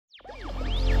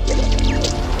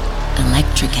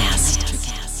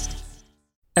Electrocast.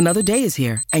 Another day is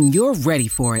here, and you're ready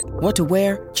for it. What to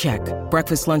wear? Check.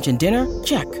 Breakfast, lunch, and dinner?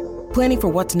 Check. Planning for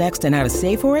what's next and how to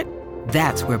save for it?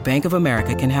 That's where Bank of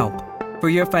America can help. For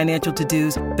your financial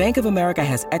to-dos, Bank of America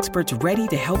has experts ready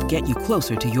to help get you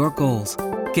closer to your goals.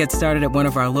 Get started at one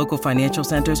of our local financial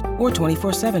centers or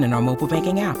 24/7 in our mobile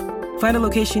banking app. Find a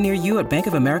location near you at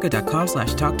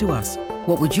bankofamerica.com/talktous.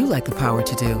 What would you like the power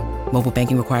to do? Mobile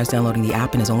banking requires downloading the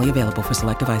app and is only available for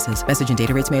select devices. Message and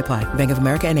data rates may apply. Bank of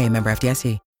America N.A., member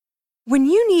FDIC. When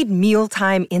you need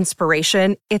mealtime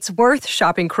inspiration, it's worth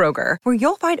shopping Kroger, where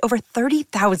you'll find over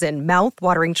 30,000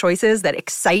 mouth-watering choices that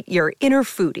excite your inner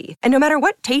foodie. And no matter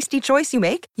what tasty choice you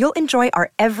make, you'll enjoy our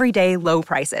everyday low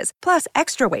prices, plus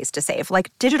extra ways to save,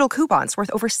 like digital coupons worth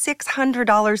over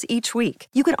 $600 each week.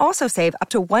 You can also save up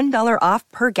to $1 off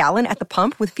per gallon at the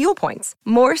pump with fuel points.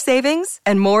 More savings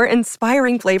and more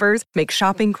inspiring flavors make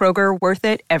shopping Kroger worth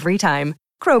it every time.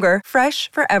 Kroger, fresh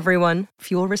for everyone.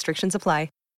 Fuel restrictions apply.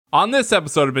 On this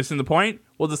episode of Missing the Point,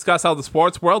 we'll discuss how the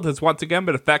sports world has once again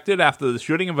been affected after the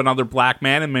shooting of another black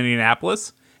man in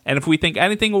Minneapolis, and if we think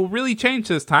anything will really change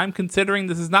this time, considering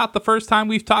this is not the first time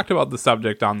we've talked about the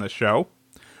subject on this show.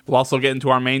 We'll also get into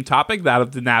our main topic, that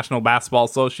of the National Basketball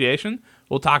Association.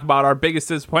 We'll talk about our biggest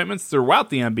disappointments throughout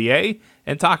the NBA,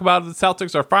 and talk about if the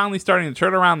Celtics are finally starting to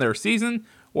turn around their season,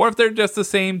 or if they're just the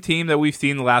same team that we've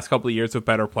seen the last couple of years with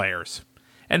better players.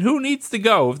 And who needs to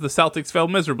go if the Celtics fail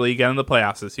miserably again in the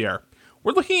playoffs this year?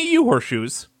 We're looking at you,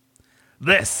 Horseshoes.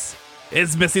 This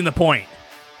is Missing the Point,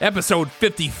 episode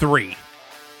 53.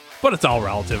 But it's all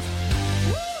relative.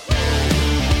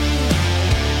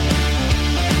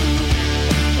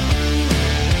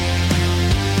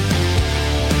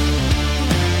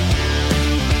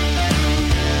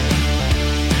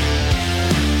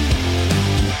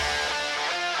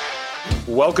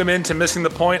 Welcome into Missing the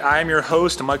Point. I am your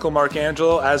host, Michael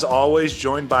Marcangelo, as always,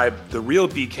 joined by the real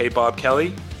BK Bob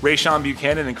Kelly, Rayshawn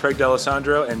Buchanan, and Craig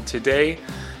D'Alessandro. And today,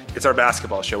 it's our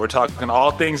basketball show. We're talking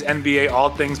all things NBA, all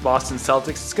things Boston Celtics.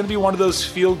 It's going to be one of those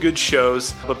feel-good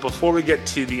shows. But before we get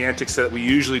to the antics that we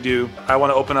usually do, I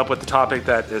want to open up with the topic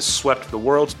that has swept the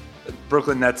world.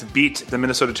 Brooklyn Nets beat the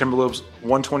Minnesota Timberwolves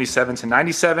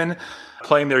 127-97,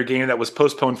 playing their game that was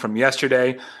postponed from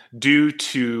yesterday due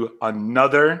to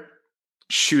another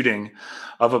shooting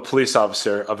of a police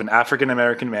officer, of an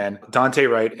African-American man, Dante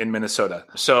Wright, in Minnesota.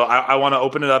 So I want to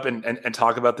open it up and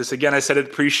talk about this again. I said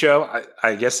it pre-show.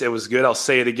 I guess it was good. I'll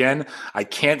say it again. I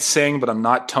can't sing, but I'm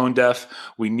not tone deaf.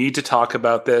 We need to talk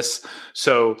about this.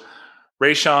 So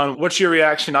Rayshawn, what's your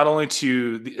reaction not only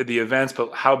to the events,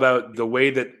 but how about the way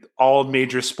that all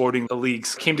major sporting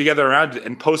leagues came together around it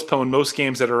and postponed most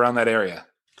games that are around that area?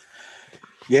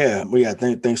 Yeah,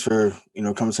 thanks for,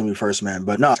 coming to me first, man.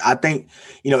 But no, I think,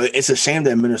 it's a shame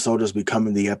that Minnesota is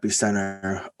becoming the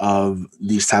epicenter of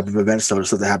these type of events. So the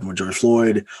stuff that happened with George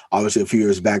Floyd, obviously a few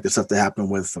years back, the stuff that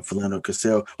happened with Philando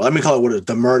Castile. Well, let me call it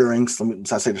the murderings.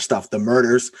 The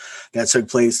murders that took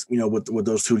place, with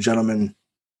those two gentlemen,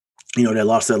 that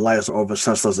lost their lives over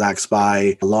senseless acts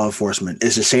by law enforcement.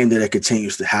 It's a shame that it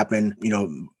continues to happen.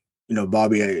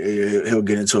 Bobby, he'll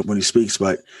get into it when he speaks,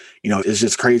 but, it's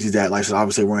just crazy that, like,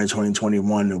 obviously we're in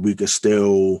 2021 and we could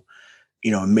still,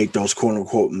 make those quote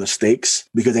unquote mistakes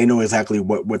because they know exactly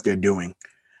what they're doing.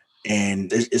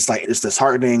 And it's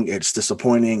disheartening. It's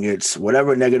disappointing. It's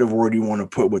whatever negative word you want to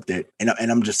put with it. And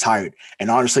I'm just tired.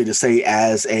 And honestly, to say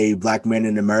as a black man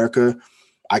in America,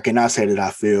 I cannot say that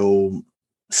I feel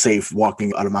safe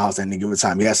walking out of my house at any given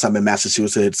time. Yes, I'm in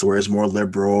Massachusetts where it's more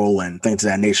liberal and things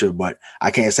of that nature, but I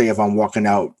can't say if I'm walking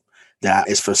out that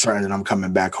it's for certain that I'm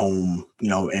coming back home,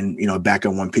 and back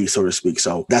in one piece, so to speak.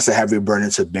 So that's a heavy burden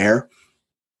to bear.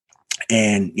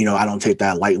 And, I don't take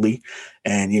that lightly.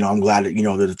 And, I'm glad that,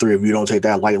 that the three of you don't take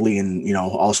that lightly. And,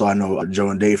 also I know Joe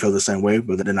and Dave feel the same way,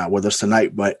 but they're not with us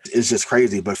tonight. But it's just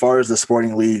crazy. But as far as the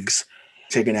sporting leagues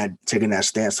taking that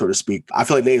stance, so to speak, I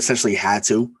feel like they essentially had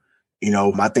to.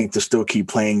 I think to still keep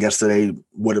playing yesterday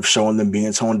would have shown them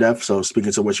being tone deaf. So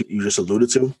speaking to what you just alluded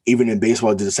to, even in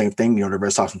baseball, did the same thing. The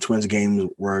Red Sox and Twins games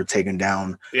were taken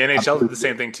down. The NHL did the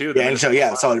same thing too. The NHL,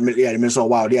 yeah. So the Minnesota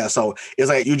Wild, yeah. So it's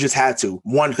like you just had to.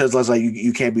 One, because it's like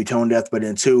you can't be tone deaf, but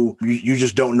then two, you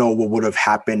just don't know what would have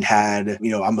happened had,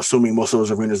 I'm assuming most of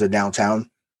those arenas are downtown.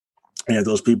 And if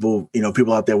those people,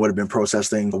 people out there would have been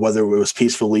protesting, whether it was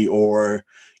peacefully or,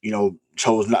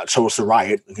 chose to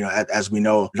riot. As we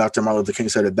know, Dr. Martin Luther King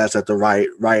said it best, that the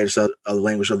riots are the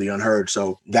language of the unheard.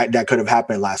 So that could have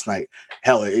happened last night.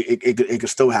 Hell, it could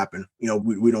still happen.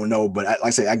 We don't know. But like I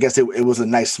say, I guess it was a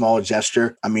nice small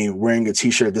gesture. I mean, wearing a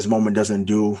T-shirt at this moment doesn't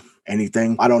do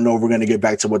anything. I don't know if we're going to get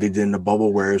back to what they did in the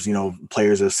bubble, whereas,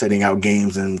 players are sitting out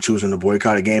games and choosing to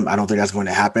boycott a game. I don't think that's going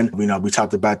to happen. We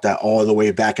talked about that all the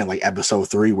way back in like episode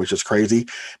 3, which is crazy.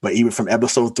 But even from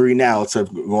episode 3 now to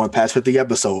going past 50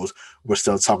 episodes, we're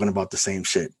still talking about the same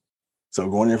shit. So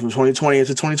going in from 2020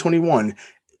 into 2021,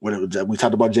 we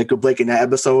talked about Jacob Blake in that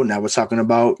episode. Now we're talking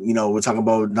about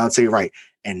Dante Wright,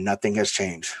 and nothing has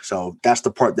changed. So that's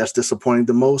the part that's disappointing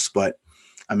the most. But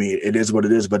I mean, it is what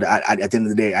it is. But at the end of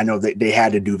the day, I know that they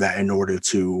had to do that in order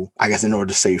to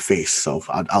save face. So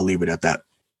I'll leave it at that.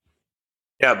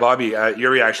 Yeah, Bobby, your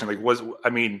reaction, I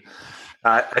think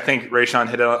Rayshawn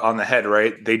hit it on the head,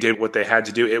 right? They did what they had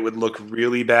to do. It would look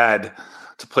really bad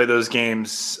to play those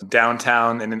games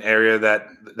downtown in an area that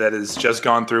has just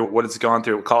gone through what it's gone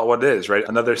through. We'll call it what it is, right?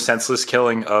 Another senseless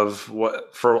killing of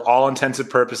what, for all intents and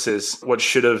purposes, what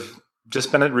should have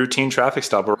just been a routine traffic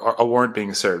stop or a warrant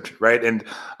being served, right? And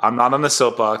I'm not on the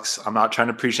soapbox. I'm not trying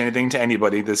to preach anything to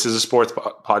anybody. This is a sports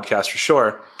podcast for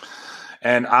sure.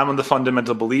 And I'm on the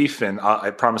fundamental belief, and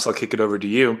I promise I'll kick it over to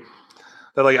you,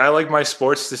 that I like my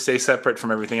sports to stay separate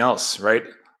from everything else, right?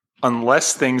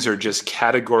 Unless things are just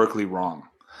categorically wrong.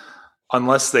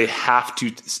 Unless they have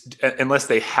to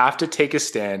take a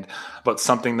stand about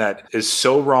something that is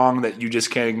so wrong that you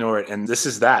just can't ignore it. And this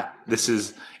is that.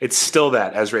 It's still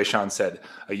that, as Rayshawn said.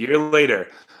 A year later,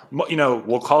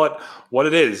 we'll call it what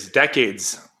it is,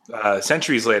 decades,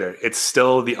 centuries later, it's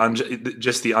still the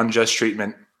unjust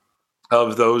treatment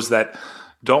of those that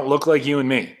don't look like you and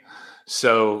me.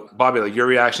 So, Bobby, your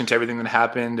reaction to everything that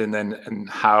happened, and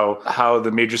how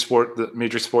the major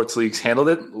sports leagues handled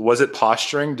it. Was it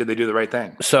posturing? Did they do the right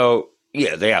thing? So,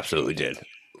 yeah, they absolutely did.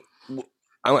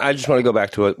 I just want to go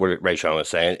back to what Rayshawn was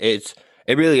saying. It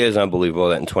really is unbelievable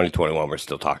that in 2021 we're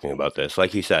still talking about this.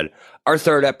 Like he said, our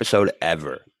third episode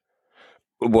ever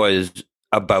was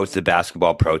about the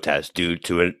basketball protest due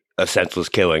to a senseless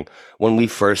killing when we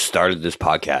first started this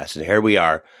podcast. And here we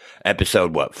are,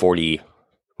 episode 40.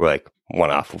 We're like one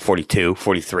off, 42,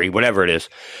 43, whatever it is.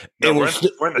 No, and we're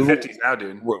in the 50s now,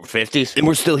 dude. We're 50s, and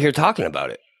we're still here talking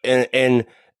about it. And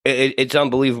it's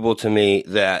unbelievable to me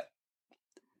that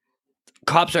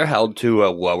cops are held to a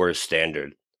lower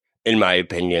standard, in my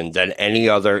opinion, than any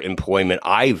other employment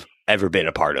I've ever been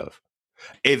a part of.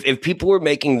 If people were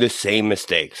making the same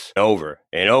mistakes over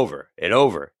and over and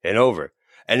over and over,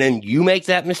 and then you make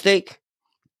that mistake,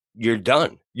 you're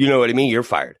done. You know what I mean? You're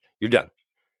fired. You're done.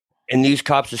 And these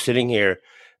cops are sitting here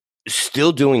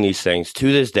still doing these things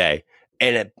to this day,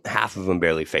 and half of them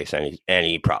barely face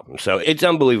any problem. So it's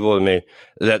unbelievable to me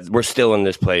that we're still in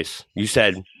this place. You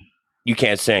said you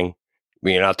can't sing,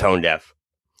 but you're not tone deaf.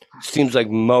 Seems like I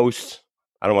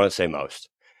don't want to say most,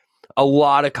 a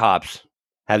lot of cops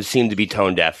have seemed to be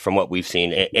tone deaf from what we've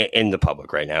seen in the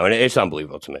public right now. And it's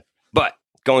unbelievable to me. But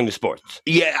going to sports,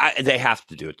 they have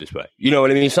to do it this way. You know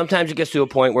what I mean? Sometimes it gets to a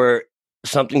point where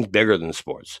something's bigger than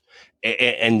sports.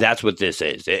 And that's what this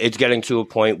is. It's getting to a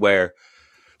point where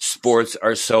sports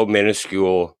are so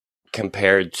minuscule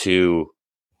compared to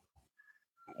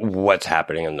what's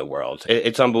happening in the world.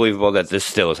 It's unbelievable that this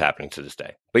still is happening to this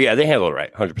day. But yeah, they handle it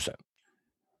right, 100%.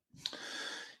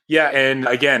 Yeah, and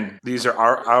again, these are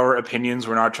our opinions.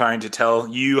 We're not trying to tell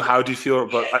you how to feel.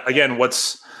 But again,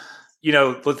 what's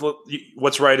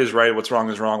right is right. What's wrong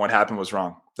is wrong. What happened was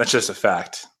wrong. That's just a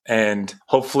fact. And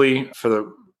hopefully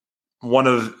for one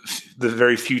of the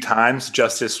very few times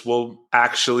justice will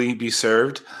actually be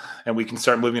served, and we can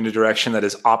start moving in a direction that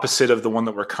is opposite of the one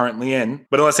that we're currently in.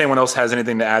 But unless anyone else has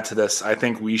anything to add to this, I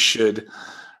think we should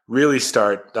really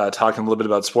start talking a little bit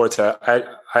about sports.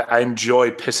 I enjoy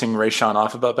pissing Rayshawn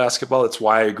off about basketball. That's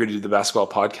why I agreed to do the basketball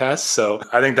podcast. So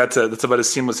I think that's about as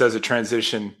seamless as a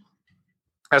transition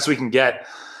as we can get.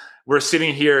 We're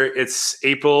sitting here. It's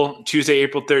Tuesday,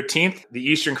 April 13th. The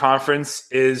Eastern Conference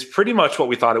is pretty much what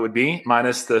we thought it would be,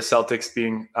 minus the Celtics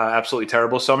being absolutely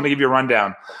terrible. So I'm going to give you a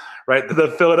rundown, right? The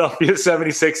Philadelphia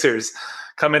 76ers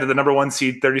come into the number 1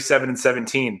 seed,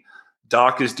 37-17.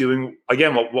 Doc is doing,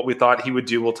 again, what we thought he would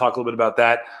do. We'll talk a little bit about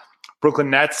that.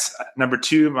 Brooklyn Nets, number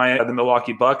 2. The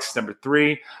Milwaukee Bucks, number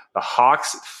 3. The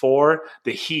Hawks, 4.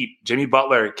 The Heat, Jimmy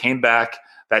Butler came back.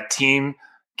 That team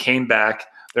came back.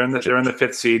 They're in the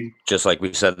 5th seed. Just like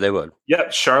we said they would.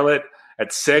 Yep. Charlotte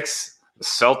at 6, the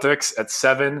Celtics at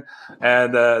 7,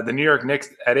 and the New York Knicks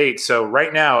at 8. So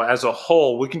right now, as a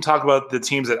whole, we can talk about the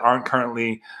teams that aren't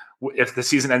currently, if the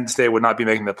season ends today, would not be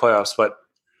making the playoffs. But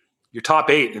your top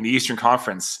 8 in the Eastern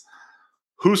Conference,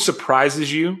 who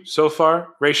surprises you so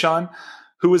far, Rayshawn?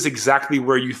 Who is exactly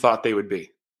where you thought they would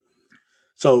be?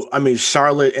 So, I mean,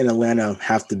 Charlotte and Atlanta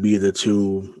have to be the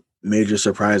two major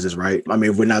surprises, right? I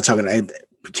mean, if we're not talking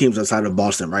teams outside of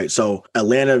Boston, right? So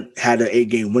Atlanta had an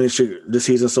 8-game winning streak this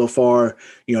season so far.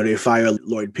 They fired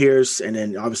Lloyd Pierce, and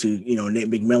then obviously,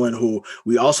 Nate McMillan, who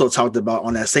we also talked about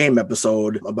on that same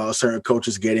episode about certain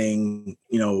coaches getting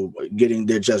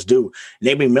their just due.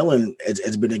 Nate McMillan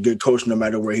has been a good coach no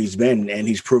matter where he's been, and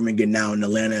he's proven it now in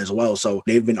Atlanta as well. So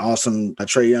they've been awesome.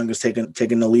 Trae Young is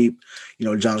taking the leap.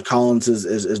 John Collins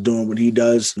is doing what he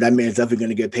does. That man's definitely going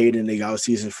to get paid in the out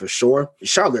season for sure.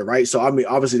 Charlotte, right? So I mean,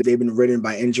 obviously they've been ridden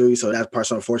by injury, so that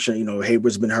part's unfortunate.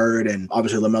 Hayward's been hurt, and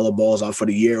obviously LaMelo Ball's out for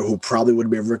the year, who probably would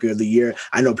have been Rookie of the Year.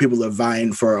 I know people are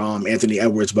vying for Anthony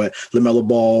Edwards, but LaMelo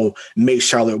Ball makes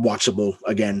Charlotte watchable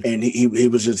again, and he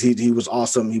was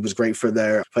awesome. He was great for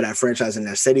that franchise in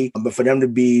that city. But for them to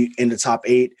be in the top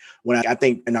 8, when I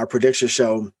think in our prediction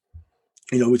show,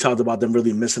 we talked about them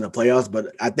really missing the playoffs,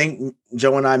 but I think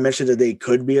Joe and I mentioned that they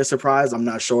could be a surprise. I'm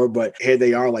not sure, but here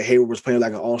they are. Like Hayward was playing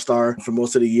like an all-star for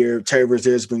most of the year. Terry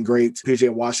Rozier has been great. PJ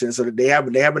Washington. So they have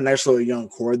a nice little young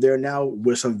core there now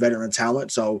with some veteran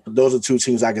talent. So those are 2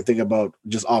 teams I can think about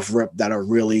just off rip that are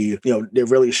really, they're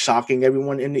really shocking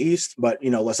everyone in the East. But,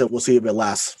 we'll see if it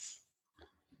lasts.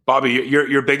 Bobby,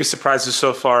 your biggest surprises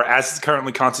so far as it's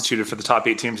currently constituted for the top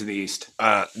 8 teams in the East?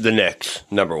 The Knicks,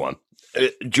 number 1.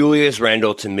 Julius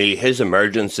Randle, to me, his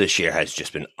emergence this year has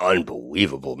just been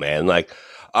unbelievable, man. Like,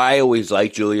 I always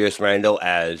liked Julius Randle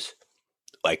as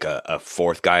like a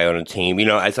 4th guy on a team.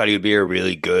 I thought he would be a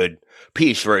really good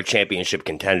piece for a championship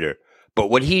contender. But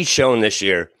what he's shown this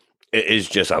year is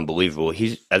just unbelievable.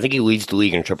 I think he leads the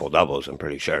league in triple doubles, I'm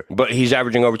pretty sure. But he's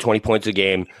averaging over 20 points a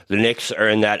game. The Knicks are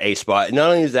in that A spot.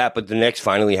 Not only is that, but the Knicks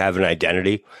finally have an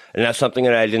identity. And that's something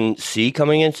that I didn't see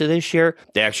coming into this year.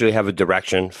 They actually have a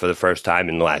direction for the first time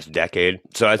in the last decade.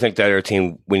 So I think they're a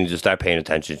team we need to start paying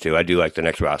attention to. I do like the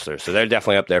Knicks roster. So they're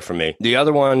definitely up there for me. The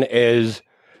other one is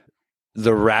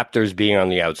the Raptors being on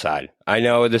the outside. I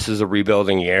know this is a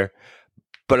rebuilding year,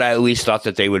 but I at least thought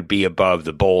that they would be above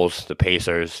the Bulls, the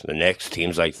Pacers, the Knicks,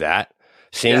 teams like that.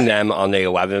 Seeing them on the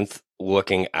 11th,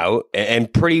 looking out and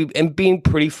being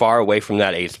pretty far away from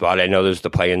that 8th spot. I know there's the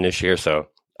play-in this year, so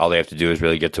all they have to do is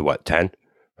really get to 10,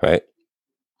 right?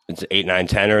 It's 8, 9,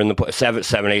 10 or in the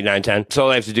 7, 8, 9, 10. So all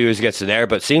they have to do is get to there.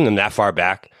 But seeing them that far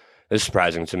back is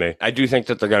surprising to me. I do think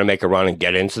that they're going to make a run and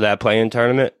get into that play-in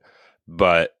tournament,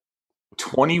 but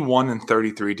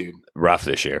 21-33, dude. Rough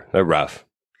this year. They're rough.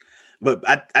 But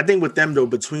I think with them, though,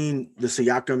 between the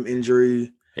Siakam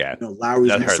injury,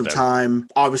 Lowry's missed some time.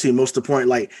 Obviously, most of the point,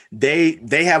 like they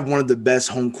have one of the best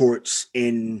home courts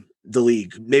in the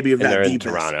league, maybe if not the best.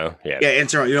 Toronto. Yeah, in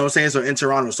Toronto. You know what I'm saying? So in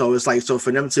Toronto, so it's like, so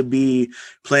for them to be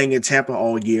playing in Tampa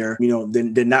all year,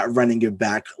 they're not running it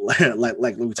back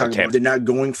like we talked about. They're not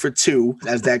going for 2,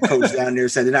 as that coach down there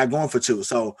said. They're not going for 2.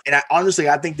 So, and I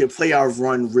think the playoff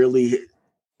run really,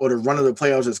 or the run of the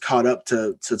playoffs is caught up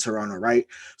to Toronto, right?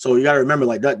 So you got to remember,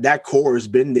 like that core has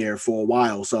been there for a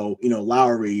while. So,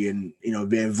 Lowry and,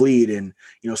 Van Vliet and,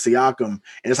 Siakam. And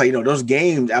it's like, those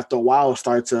games after a while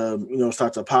start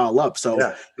to pile up.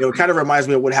 So, it kind of reminds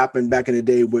me of what happened back in the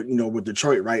day with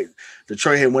Detroit, right?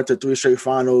 Detroit had went to 3 straight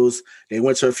finals. They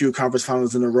went to a few conference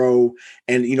finals in a row.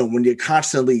 And, when you're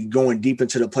constantly going deep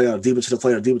into the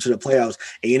playoffs,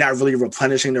 and you're not really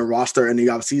replenishing the roster in the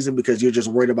offseason because you're just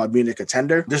worried about being a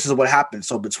contender, this is what happens.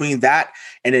 So between that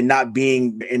and then not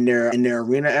being in their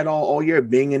arena at all year,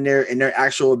 being in their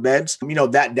actual beds,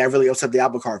 that really upset the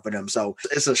apple cart for them. So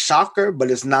it's a shocker, but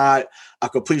it's not a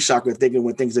complete shocker thinking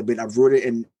when things have been uprooted.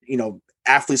 And,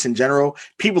 athletes in general,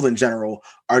 people in general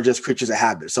are just creatures of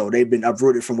habit. So they've been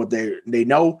uprooted from what they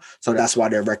know. So that's why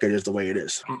their record is the way it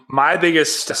is. My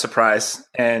biggest surprise,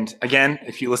 and again,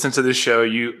 if you listen to this show,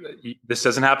 this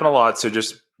doesn't happen a lot. So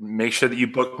just make sure that you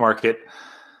bookmark it.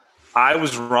 I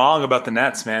was wrong about the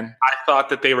Nets, man. I thought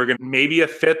that they were going to maybe a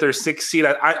 5th or 6th seed.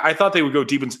 I thought they would go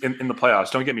deep in the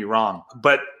playoffs. Don't get me wrong.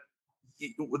 But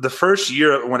the first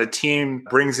year when a team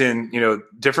brings in,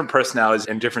 different personalities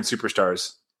and different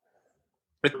superstars,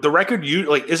 the record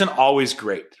isn't always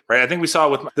great, right? I think we saw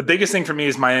with the biggest thing for me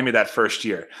is Miami that first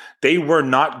year. They were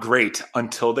not great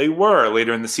until they were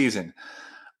later in the season.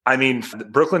 I mean,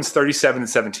 Brooklyn's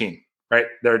 37-17. Right,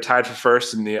 they're tied for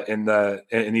first in the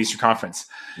Eastern Conference.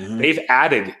 Mm-hmm. They've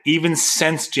added, even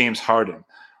since James Harden,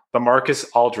 LaMarcus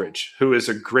Aldridge, who is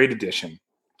a great addition.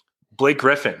 Blake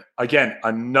Griffin, again,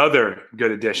 another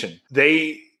good addition.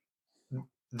 They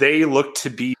look to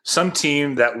be some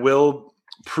team that will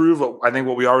prove, I think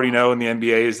what we already know in the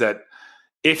NBA is that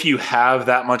if you have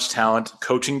that much talent,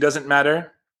 coaching doesn't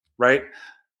matter, right?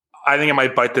 I think it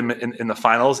might bite them in the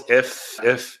finals if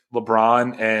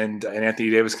LeBron and Anthony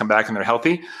Davis come back and they're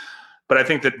healthy. But I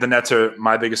think that the Nets are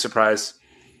my biggest surprise.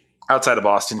 outside of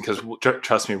Boston, because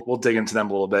trust me, we'll dig into them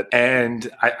a little bit. And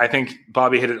I think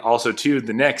Bobby hit it also too.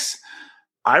 The Knicks,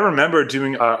 I remember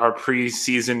doing our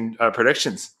preseason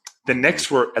predictions. The Knicks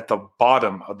were at the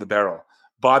bottom of the barrel.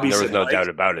 Bobby there was said, no doubt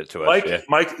about it to us. Mike,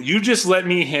 Mike, you just let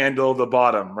me handle the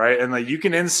bottom, right? And like you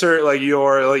can insert like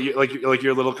your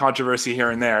little controversy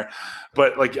here and there,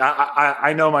 but like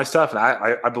I know my stuff, and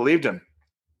I believed him.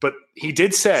 But he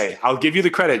did say, I'll give you the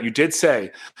credit. You did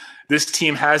say this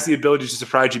team has the ability to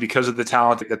surprise you because of the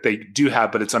talent that they do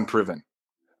have, but it's unproven.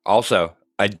 Also,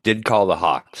 I did call the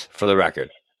Hawks, for the record.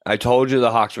 I told you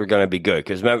the Hawks were going to be good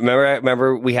because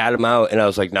remember we had them out, and I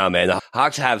was like, "Nah, man, the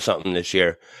Hawks have something this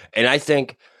year." And I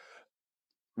think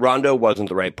Rondo wasn't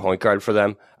the right point guard for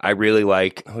them. I really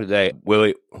like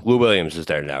Lou Williams is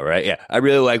there now, right? Yeah, I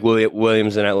really like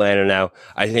Williams in Atlanta now.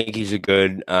 I think he's a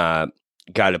good guy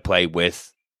to play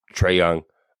with Trae Young.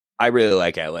 I really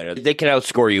like Atlanta. They can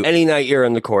outscore you any night you're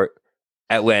on the court.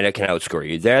 Atlanta can outscore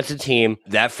you. That's a team.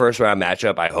 That first round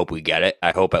matchup, I hope we get it.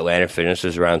 I hope Atlanta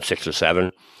finishes around 6 or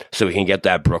 7 so we can get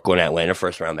that Brooklyn-Atlanta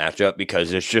first round matchup,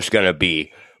 because it's just going to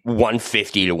be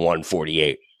 150 to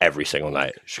 148 every single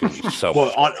night. So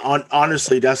well,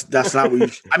 honestly, that's not what you.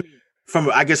 I mean, from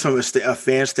a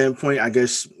fan standpoint, I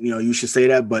guess you should say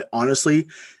that. But honestly,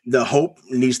 the hope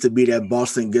needs to be that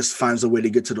Boston finds a way to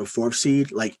get to the 4th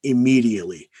seed, like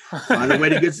immediately. Find a way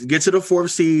to get to the 4th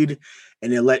seed,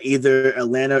 and then let either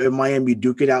Atlanta or Miami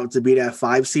duke it out to be that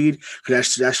 5 seed,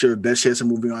 because that's your best chance of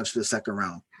moving on to the second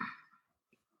round.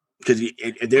 Because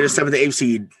if they're the 7th or 8th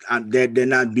seed, they're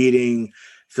not beating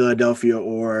Philadelphia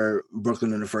or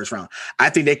Brooklyn in the first round. I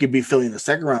think they could beat Philly in the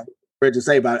second round. Weird to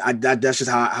say, but that's just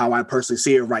how I personally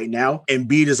see it right now.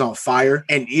 Embiid is on fire,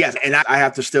 and yes, and I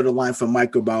have to steal the line from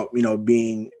Mike about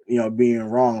being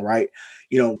wrong, right?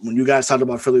 When you guys talked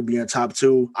about Philly being top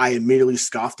 2, I immediately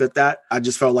scoffed at that. I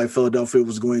just felt like Philadelphia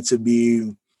was going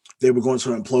to they were going to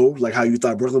implode, like how you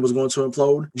thought Brooklyn was going to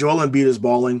implode. Joel Embiid is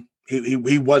balling.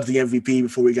 He was the MVP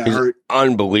before he got hurt.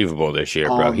 Unbelievable this year,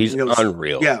 bro. He's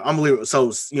unreal. Yeah, unbelievable.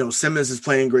 So, Simmons is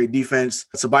playing great defense.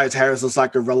 Tobias Harris looks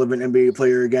like a relevant NBA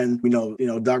player again.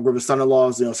 Doc Rivers'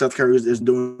 son-in-law, Seth Curry is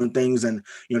doing things, and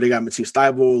they got Matisse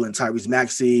Thybulle and Tyrese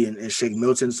Maxey and Shake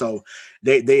Milton. So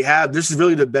they have, this is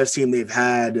really the best team they've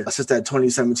had since that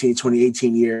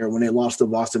 2017-2018 year when they lost to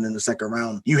Boston in the second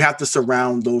round. You have to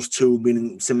surround those two,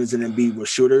 meaning Simmons and Embiid, with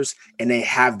shooters, and they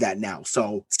have that now.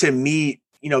 So to me,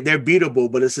 they're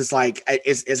beatable, but it's just like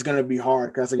it's going to be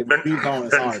hard because like,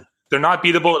 it's hard. They're not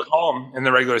beatable at home in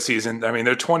the regular season. I mean,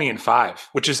 they're 20-5,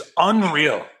 which is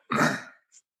unreal.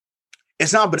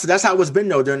 It's not, but that's how it's been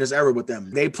though during this era with them.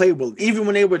 They played well, even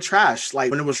when they were trash. Like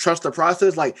when it was trust the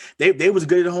process, like they was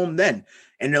good at home then.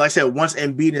 And then, like I said, once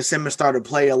Embiid and Simmons started to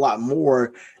play a lot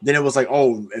more, then it was like,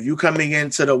 oh, if you coming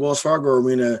into the Wells Fargo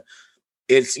Arena,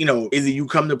 it's, either you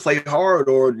come to play hard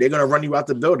or they're going to run you out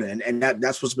the building. And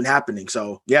that's what's been happening.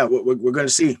 So, yeah, we're going to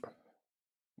see.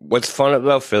 What's fun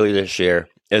about Philly this year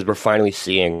is we're finally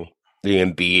seeing the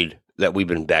Embiid that we've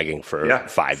been begging for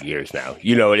 5 years now.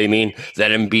 You know what I mean?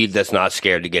 That Embiid that's not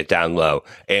scared to get down low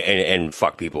and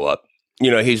fuck people up.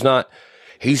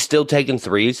 He's still taking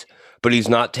threes, but he's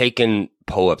not taking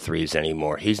pull-up threes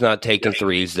anymore. He's not taking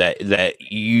threes that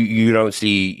you don't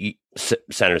see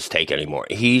centers take anymore.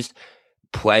 He's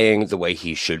playing the way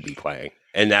he should be playing,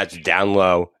 and that's down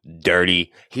low,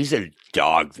 dirty. He's a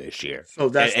dog this year. So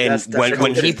that's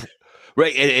when he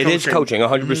right. It is coaching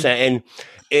 100%,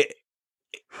 and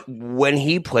when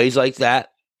he plays like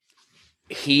that,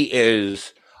 he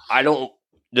is.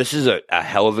 This is a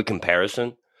hell of a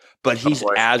comparison, but he's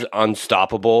as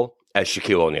unstoppable as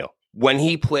Shaquille O'Neal. When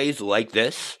he plays like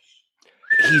this,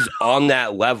 he's on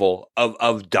that level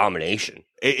of domination.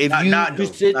 If not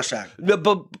Shaq.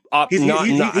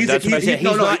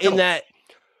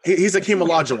 He's Hakeem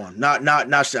Olajuwon, not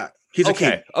Shaq. He's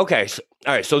okay. Okay. So,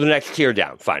 all right. So the next tier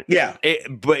down, fine. Yeah.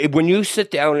 But when you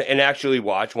sit down and actually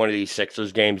watch one of these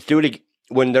Sixers games, do it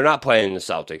when they're not playing the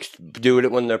Celtics. Do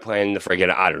it when they're playing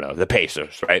the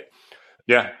Pacers, right?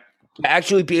 Yeah.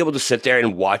 Actually be able to sit there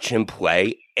and watch him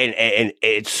play, and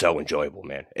it's so enjoyable,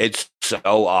 man. It's so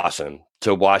awesome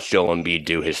to watch Joel Embiid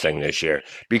do his thing this year,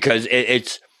 because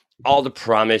it's all the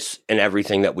promise and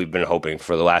everything that we've been hoping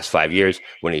for the last 5 years.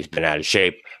 When he's been out of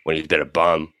shape, when he's been a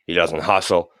bum, he doesn't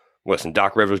hustle. Listen,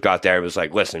 Doc Rivers got there. It was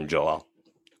like, listen, Joel,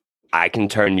 I can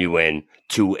turn you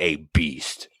into a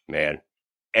beast, man.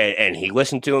 And he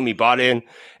listened to him. He bought in,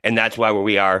 and that's why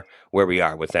we are where we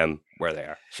are with them, where they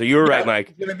are. So you were right,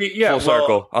 Mike. Full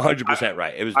circle, 100%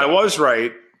 right. It was. I was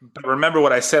right. But remember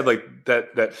what I said, like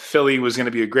that Philly was going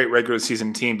to be a great regular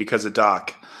season team because of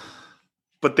Doc,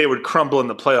 but they would crumble in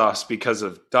the playoffs because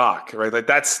of Doc, right? Like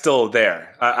that's still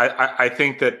there. I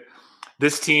think that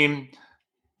this team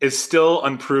is still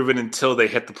unproven until they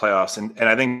hit the playoffs. And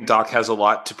I think Doc has a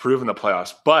lot to prove in the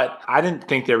playoffs. But I didn't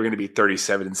think they were going to be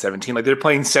 37-17. Like, they're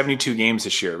playing 72 games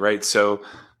this year, right? So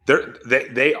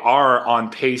they are on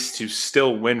pace to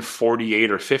still win 48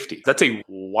 or 50. That's a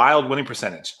wild winning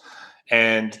percentage.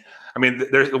 And I mean,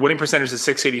 the winning percentage is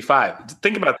 685.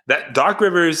 Think about that. Doc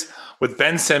Rivers with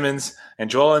Ben Simmons and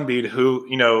Joel Embiid,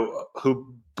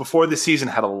 who before the season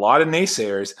had a lot of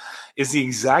naysayers, is the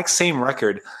exact same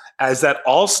record as that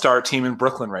all-star team in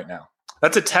Brooklyn right now.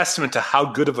 That's a testament to how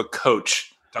good of a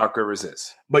coach Doc Rivers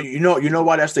is. But you know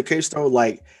why that's the case though?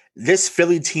 Like, this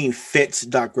Philly team fits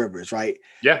Doc Rivers, right?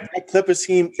 Yeah. That Clippers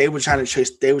team, they were trying to chase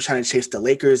the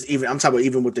Lakers. I'm talking about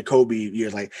even with the Kobe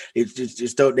years, like they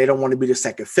don't want to be the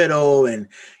second fiddle. And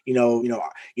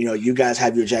you guys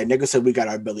have your Jack Nicholson, we got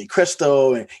our Billy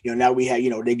Crystal, and now we have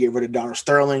they get rid of Donald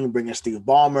Sterling, bring in Steve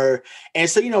Ballmer, and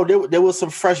so there was some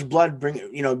fresh blood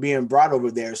being brought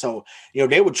over there. So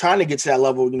they were trying to get to that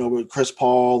level, with Chris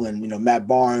Paul and Matt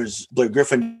Barnes, Blake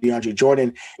Griffin, DeAndre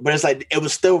Jordan, but it's like it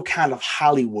was still kind of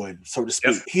Hollywood, so to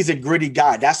speak. Yep. He's a gritty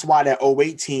guy. That's why that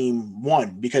 08 team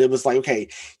won, because it was like, okay,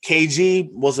 KG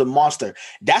was a monster.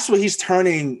 That's what he's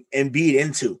turning Embiid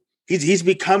into. He's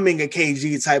becoming a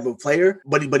KG type of player,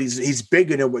 but he's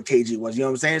bigger than what KG was. You know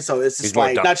what I'm saying? So it's just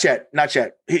like not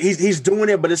yet. He's doing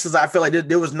it, but I feel like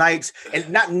there was nights, and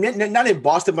not in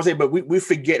Boston, but we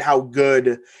forget how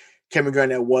good Kevin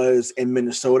Garnett was in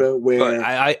Minnesota, where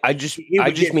I just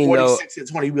mean 46 and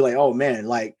 20. You'd be like, oh man,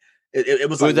 like it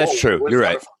was like, that's true. You're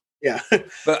right. Yeah.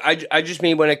 But I just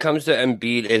mean when it comes to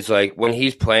Embiid, it's like when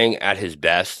he's playing at his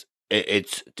best,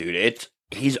 it's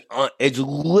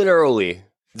literally,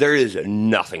 there is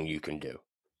nothing you can do.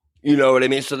 You know what I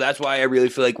mean? So that's why I really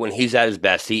feel like when he's at his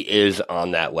best, he is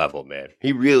on that level, man.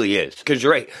 He really is. Because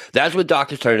you're right. That's what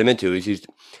Doc has turned him into.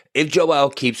 If Joel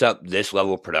keeps up this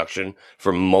level of production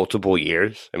for multiple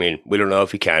years, I mean, we don't know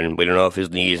if he can. We don't know if his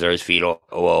knees or his feet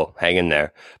will hang in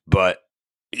there. But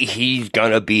he's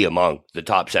going to be among the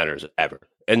top centers ever.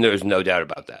 And there's no doubt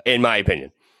about that, in my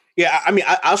opinion. Yeah, I mean,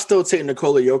 I'll still take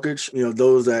Nikola Jokic.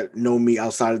 Those that know me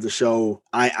outside of the show,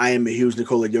 I am a huge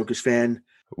Nikola Jokic fan.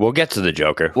 We'll get to the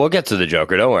Joker.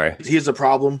 Don't worry. He's a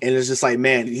problem. And it's just like,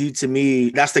 man, to me,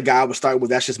 that's the guy I would start with.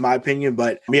 That's just my opinion.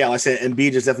 But yeah, like I said,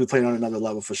 Embiid is definitely playing on another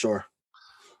level for sure.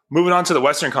 Moving on to the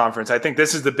Western Conference, I think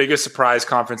this is the biggest surprise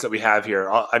conference that we have here.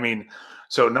 I mean,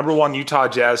 so number 1, Utah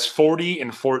Jazz,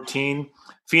 40-14.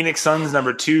 Phoenix Suns,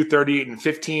 number 2,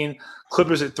 38-15.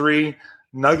 Clippers at 3.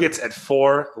 Nuggets at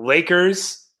 4.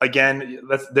 Lakers, again,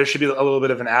 there should be a little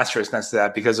bit of an asterisk next to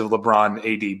that because of LeBron,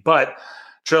 AD. But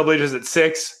Trailblazers at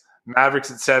 6.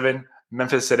 Mavericks at 7.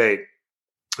 Memphis at 8.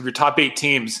 Of your top 8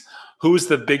 teams, who's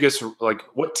the biggest,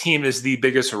 what team is the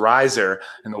biggest riser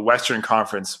in the Western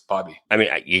Conference, Bobby? I mean,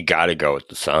 you got to go with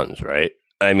the Suns, right?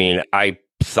 I mean, I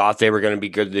thought they were going to be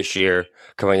good this year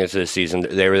coming into the season.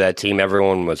 They were that team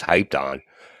everyone was hyped on.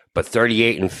 But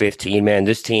 38-15, man,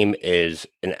 this team is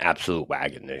an absolute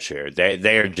wagon this year.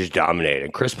 They are just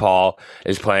dominating. Chris Paul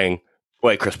is playing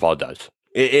what Chris Paul does.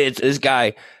 This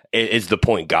guy is the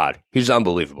point god. He's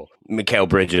unbelievable. Mikal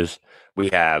Bridges. We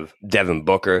have Devin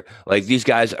Booker. Like, these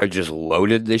guys are just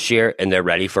loaded this year, and they're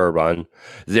ready for a run.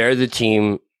 They're the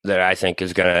team that I think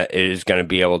is gonna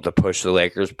be able to push the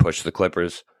Lakers, push the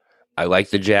Clippers. I like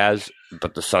the Jazz,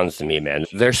 but the Suns, to me, man,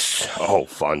 they're so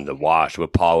fun to watch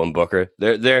with Paul and Booker.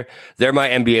 They're my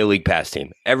NBA League Pass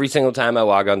team. Every single time I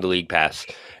log on to League Pass,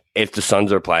 if the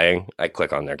Suns are playing, I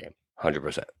click on their game,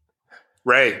 100%.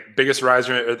 Ray, biggest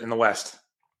riser in the West.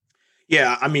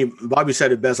 Yeah, I mean, Bobby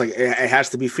said it best. Like, it has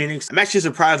to be Phoenix. I'm actually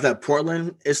surprised that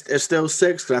Portland is still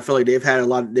 6, because I feel like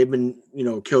they've been,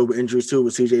 killed with injuries too,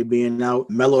 with CJ being out.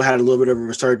 Melo had a little bit of a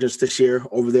resurgence this year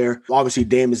over there. Obviously,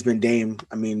 Dame has been Dame.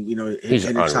 I mean, he's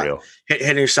unreal.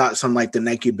 Hitting shots from like the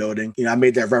Nike building. I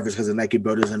made that reference because the Nike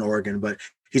building is in Oregon, but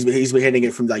he's been hitting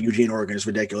it from like Eugene, Oregon. It's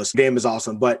ridiculous. Dame is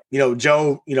awesome. But,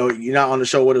 Joe, you're not on the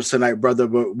show with us tonight, brother,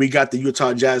 but we got the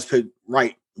Utah Jazz pick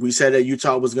right. We said that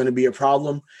Utah was going to be a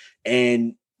problem.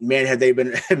 And man, had they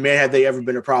ever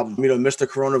been a problem. Mr.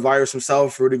 Coronavirus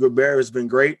himself, Rudy Gobert, has been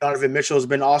great. Donovan Mitchell has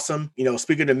been awesome.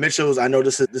 Speaking of Mitchells, I know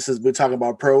this is we're talking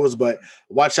about pros, but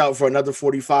watch out for another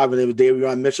 45. And it was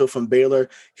Davion Mitchell from Baylor.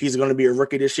 He's going to be a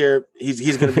rookie this year.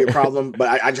 He's going to be a problem.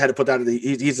 But I just had to put that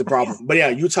he's a problem. But yeah,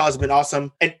 Utah's been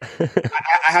awesome. And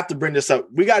I have to bring this up.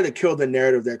 We got to kill the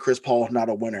narrative that Chris Paul is not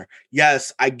a winner.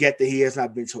 Yes, I get that he has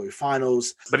not been to a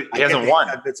finals, but he hasn't won.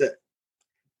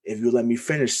 If you let me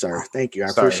finish, sir. Thank you. I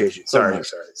appreciate you. Sorry.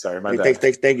 My bad.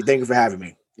 Thank you for having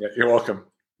me. Yeah, you're welcome.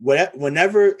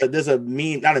 whenever there's a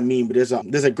meme, not a meme, but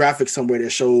there's a graphic somewhere that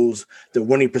shows the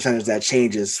winning percentage that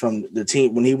changes from the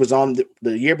team when he was on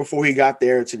the year before he got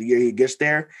there to the year he gets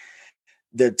there.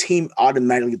 The team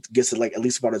automatically gets like at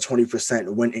least about a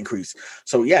 20% win increase.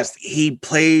 So yes, he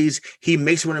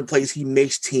makes winning plays, he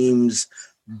makes teams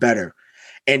better.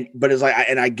 But it's like,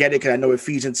 and I get it because I know it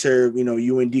feeds into,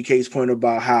 you and DK's point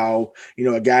about how,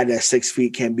 a guy that's 6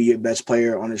 feet can be your best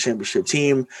player on a championship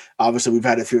team. Obviously, we've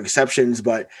had a few exceptions,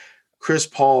 but Chris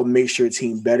Paul makes your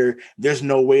team better. There's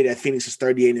no way that Phoenix is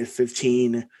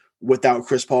 38-15 without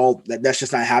Chris Paul. That's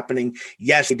just not happening.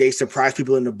 Yes, they surprised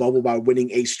people in the bubble by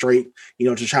winning 8 straight,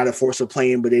 to try to force a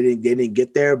play-in, but they didn't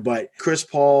get there. But Chris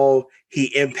Paul, he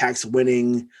impacts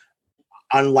winning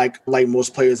unlike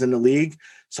most players in the league.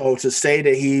 So to say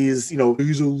that he's a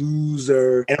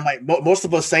loser, and I'm like, most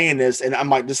of us saying this, and I'm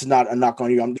like, this is not a knock on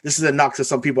you. This is a knock to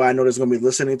some people I know that's going to be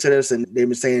listening to this, and they've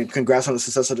been saying, congrats on the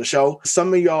success of the show.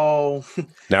 Some of y'all,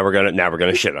 now we're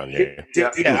gonna shit on you.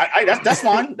 Yeah, that's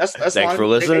fine. That's Thanks fine. for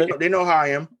listening. They know how I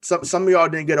am. Some of y'all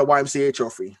didn't get a YMCA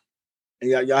trophy, and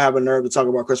y'all have a nerve to talk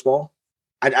about Chris Paul.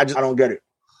 I don't get it.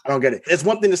 I don't get it. It's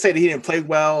one thing to say that he didn't play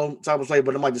well, but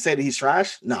I'm like, to say that he's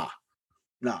trash, nah.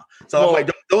 So I'm like,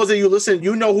 those of you listen,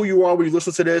 you know who you are when you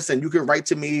listen to this, and you can write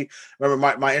to me.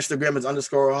 Remember, my Instagram is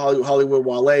 _Hollywood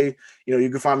Wale. You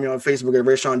can find me on Facebook at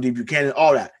Rayshawn D. Buchanan,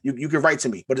 all that. You can write to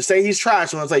me. But to say he's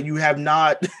trash, and it's like, you have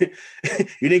not,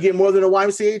 you didn't get more than a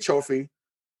YMCA trophy.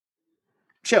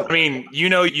 Chill. I mean,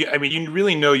 you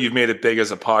really know you've made it big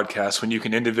as a podcast when you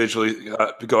can individually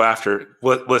go after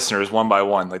listeners one by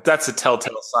one. Like, that's a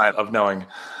telltale sign of knowing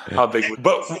how big.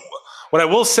 But what I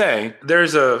will say, there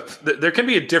can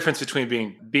be a difference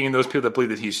between being those people that believe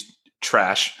that he's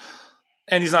trash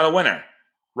and he's not a winner,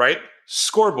 right?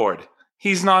 Scoreboard.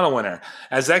 He's not a winner.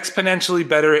 As exponentially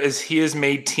better as he has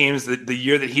made teams the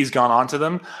year that he's gone on to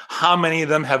them, how many of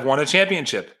them have won a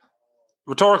championship?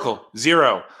 Rhetorical.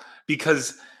 0.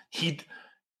 Because he,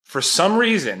 for some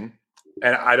reason,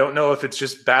 and I don't know if it's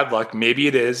just bad luck, maybe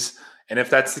it is, and if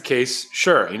that's the case,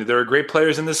 sure. There are great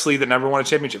players in this league that never won a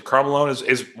championship. Karl Malone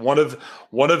is one of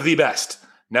the best.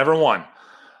 Never won.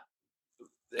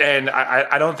 And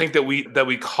I don't think that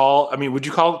we call. I mean, would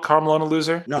you call Karl Malone a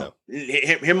loser? No.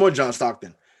 Him or John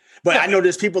Stockton. But I know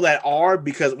there's people that are,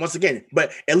 because once again,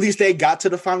 but at least they got to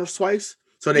the finals twice,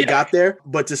 so they got there.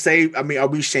 But to say, I mean, are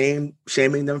we shaming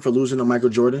them for losing to Michael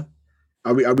Jordan?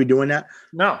 Are we doing that?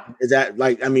 No. Is that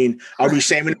like, I mean, are we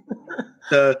shaming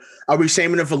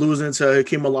them for losing to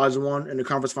Hakeem Olajuwon in the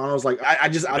conference finals? Like, I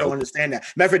don't understand that.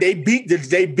 Matter of fact,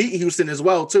 they beat Houston as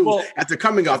well too after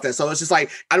coming off that. So it's just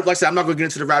like I said, I'm not going to get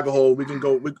into the rabbit hole. We can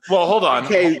go. Hold on.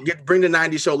 Okay, bring the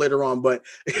 '90s show later on, but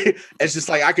it's just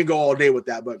like I can go all day with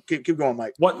that. But keep going,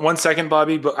 Mike. 1 second,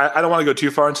 Bobby. But I don't want to go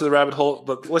too far into the rabbit hole.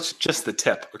 But let's just the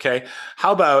tip, okay?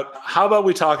 How about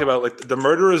we talk about like the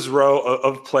murderer's row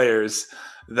of players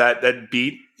that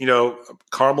beat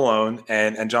Karl Malone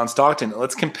and John Stockton.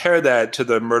 Let's compare that to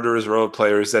the murderer's row of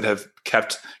players that have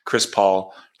kept Chris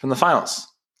Paul from the finals.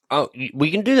 Oh, we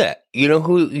can do that. You know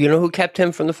who kept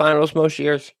him from the finals most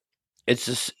years?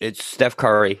 It's Steph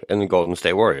Curry and the Golden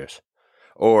State Warriors,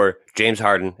 or James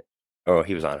Harden. Oh,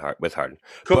 he was on with Harden,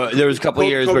 but there was a couple of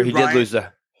years where he did lose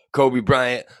to Kobe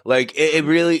Bryant. Like it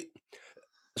really.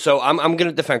 So I'm going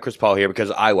to defend Chris Paul here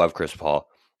because I love Chris Paul.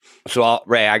 So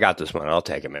Ray, I got this one. I'll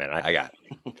take it, man. I got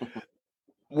it.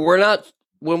 We're not,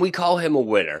 when we call him a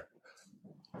winner,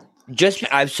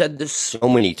 I've said this so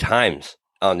many times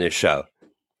on this show.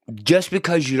 Just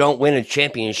because you don't win a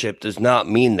championship does not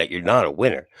mean that you're not a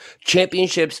winner.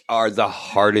 Championships are the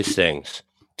hardest things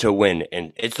to win,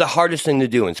 and it's the hardest thing to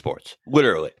do in sports,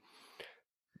 literally.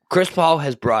 Chris Paul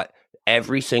has brought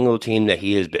every single team that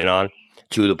he has been on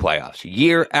to the playoffs.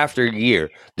 Year after year,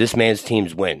 this man's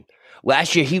teams win.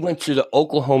 Last year, he went to the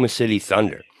Oklahoma City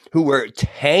Thunder, who were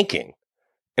tanking,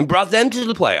 and brought them to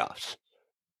the playoffs.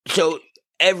 So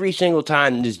every single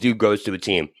time this dude goes to a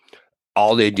team,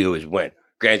 all they do is win.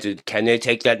 Granted, can they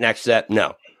take that next step?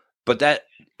 No. But that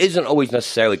isn't always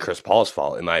necessarily Chris Paul's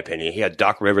fault, in my opinion. He had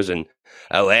Doc Rivers in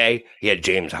L.A. He had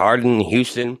James Harden in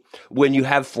Houston. When you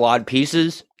have flawed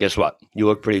pieces, guess what? You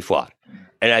look pretty flawed.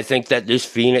 And I think that this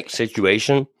Phoenix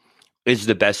situation is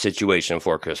the best situation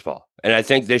for Chris Paul. And I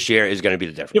think this year is going to be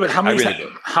the difference. Yeah, but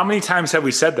how many times have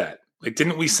we said that? Like,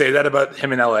 didn't we say that about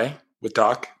him in LA with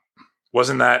Doc?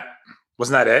 Wasn't that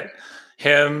it?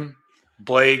 Him,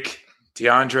 Blake,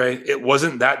 DeAndre, it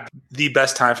wasn't that the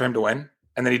best time for him to win?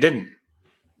 And then he didn't.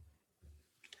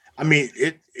 I mean,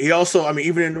 he also, I mean,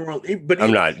 even in New Orleans, but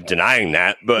I'm not denying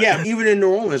that, but yeah, even in New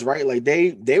Orleans, right? Like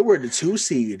they were the 2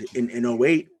 seed in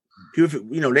 08.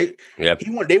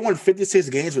 People, they won 56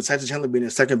 games with Tyson Chandler being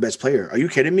the second best player. Are you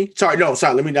kidding me? Sorry.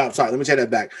 Let me take that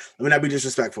back. Let me not be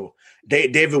disrespectful.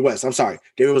 David West. I'm sorry.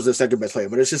 David was the second best player,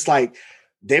 but it's just like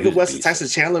David West and Tyson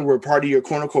Chandler were part of your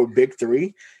quote unquote big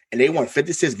three, and they won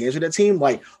 56 games with that team.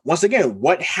 Like, once again,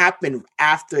 what happened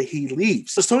after he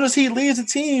leaves? As soon as he leaves the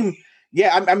team,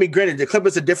 yeah, I mean, granted, the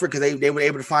Clippers are different because they were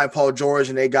able to find Paul George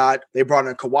and they brought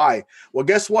in Kawhi. Well,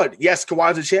 guess what? Yes,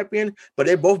 Kawhi's a champion, but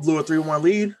they both blew a 3-1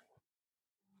 lead.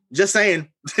 Just saying.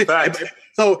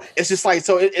 So it's just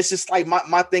like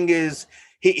my thing is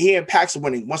he impacts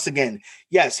winning. Once again,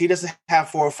 yes, he doesn't have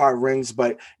 4 or 5 rings,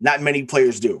 but not many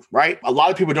players do, right? A lot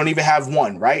of people don't even have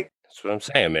one, right? That's what I'm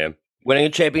saying, man. Winning a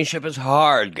championship is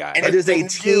hard, guys. And it is a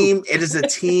team. It is a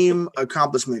team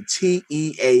accomplishment.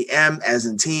 TEAM as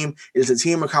in team. It is a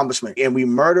team accomplishment. And we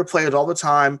murder players all the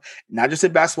time, not just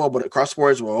in basketball, but across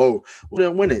sports. Well, we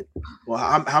didn't win it. Well,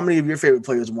 how many of your favorite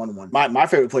players won one? My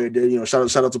favorite player did.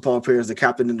 Shout out to Paul Pierce, the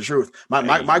captain in the truth.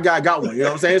 My guy got one. You know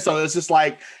what I'm saying? So it's just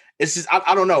like. It's just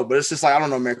I don't know, but it's just like I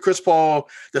don't know, man. Chris Paul,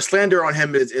 the slander on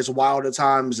him is wild at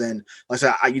times, and like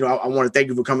I said, I want to thank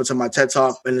you for coming to my TED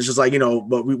Talk, and it's just like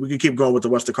but we can keep going with the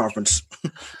Western Conference.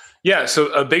 Yeah,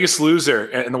 so biggest loser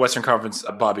in the Western Conference,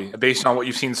 Bobby, based on what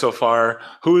you've seen so far,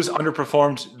 who's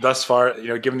underperformed thus far?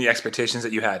 Given the expectations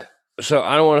that you had. So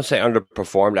I don't want to say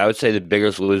underperformed. I would say the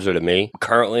biggest loser to me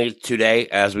currently today,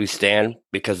 as we stand,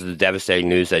 because of the devastating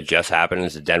news that just happened,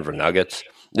 is the Denver Nuggets.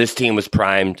 This team was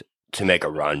primed to make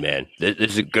a run, man. This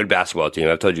is a good basketball team.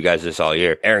 I've told you guys this all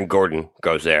year. Aaron Gordon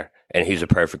goes there, and he's a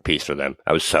perfect piece for them.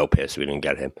 I was so pissed we didn't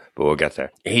get him, but we'll get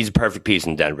there. He's a perfect piece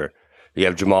in Denver. You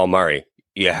have Jamal Murray.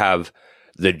 You have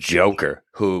the Joker,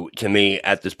 who, to me,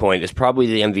 at this point, is probably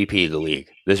the MVP of the league.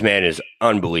 This man is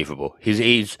unbelievable. He's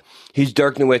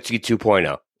Dirk Nowitzki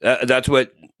 2.0. That's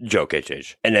what Jokic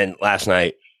is. And then last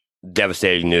night,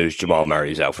 devastating news, Jamal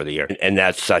Murray's out for the year. And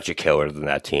that's such a killer than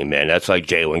that team, man. That's like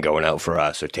Jalen going out for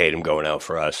us or Tatum going out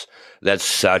for us. That's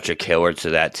such a killer to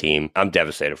that team. I'm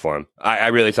devastated for him. I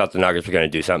really thought the Nuggets were going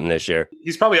to do something this year.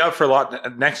 He's probably out for a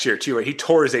lot next year, too, right? He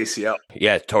tore his ACL.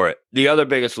 Yeah, tore it. The other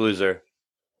biggest loser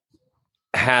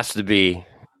has to be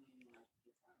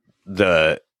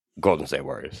the Golden State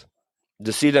Warriors.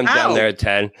 To see them down there at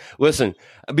 10. Listen,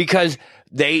 because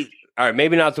they are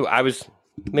maybe not the –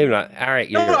 Maybe not. All right.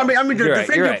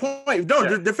 Defend your point.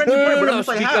 No, defend your point. But I'm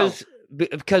saying how?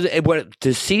 Because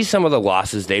to see some of the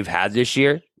losses they've had this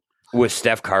year with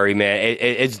Steph Curry, man,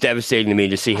 it's devastating to me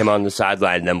to see him on the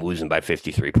sideline and them losing by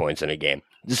 53 points in a game.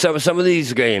 Some of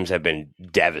these games have been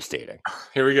devastating.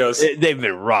 Here we go. They've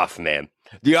been rough, man.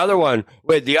 The other one,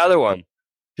 because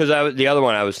the other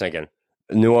one I was thinking,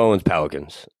 New Orleans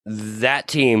Pelicans. That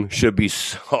team should be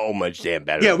so much damn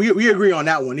better. Yeah, we agree on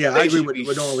that one. Yeah, I agree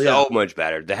with so much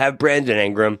better. To have Brandon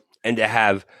Ingram and to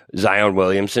have Zion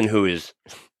Williamson,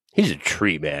 he's a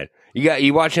treat, man.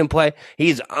 You watch him play,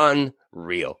 he's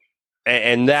unreal.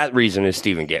 And that reason is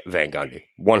Steven Van Gundy,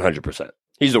 100%.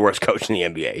 He's the worst coach in the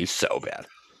NBA. He's so bad.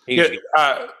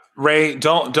 Ray,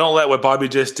 don't let what Bobby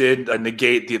just did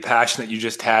negate the passion that you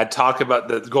just had. Talk about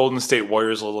the Golden State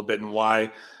Warriors a little bit and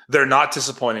why they're not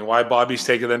disappointing. Why Bobby's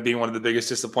take of them being one of the biggest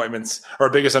disappointments or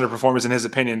biggest underperformers in his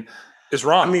opinion is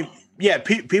wrong. I mean, yeah,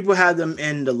 people had them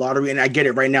in the lottery, and I get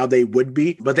it. Right now, they would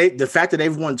be, but the fact that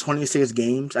they've won 26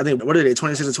 games, I think, what are they,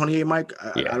 26 or 28, Mike?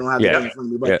 I don't have that in front of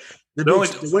me, but they're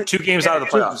only 2 games out of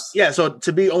the playoffs. Yeah, so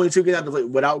to be only 2 games out of the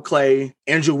without Clay,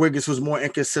 Andrew Wiggins was more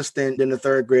inconsistent than the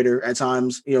third grader at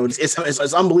times.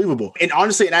 It's unbelievable. And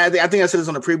honestly, and I think I said this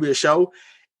on a previous show,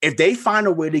 if they find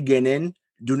a way to get in,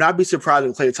 do not be surprised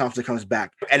if Klay Thompson comes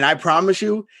back. And I promise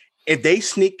you, if they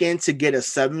sneak in to get a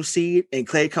 7 seed and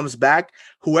Klay comes back,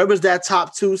 whoever's that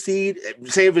top 2 seed,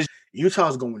 say if it's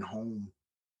Utah's going home.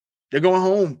 They're going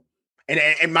home.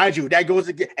 And mind you, that goes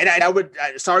again. And I would,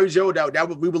 sorry, Joe, that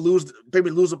would, we would maybe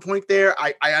lose a point there.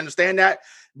 I understand that.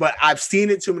 But I've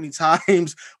seen it too many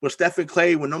times with Steph and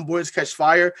Klay when them boys catch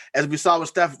fire. As we saw with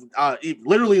Steph,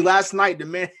 literally last night, the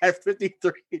man had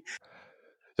 53.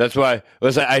 That's why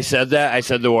I said that. I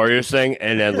said the Warriors thing,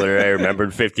 and then literally I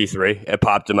remembered 53. It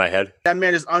popped in my head. That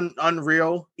man is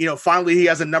unreal. Finally he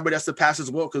has a number that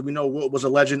surpasses Wilt, because we know Wilt was a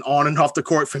legend on and off the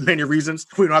court for many reasons.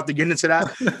 We don't have to get into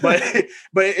that.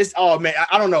 but it's man,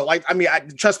 I don't know.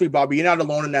 Trust me, Bobby, you're not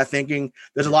alone in that thinking.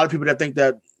 There's a lot of people that think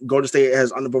that Golden State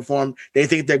has underperformed. They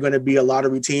think they're going to be a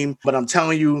lottery team, but I'm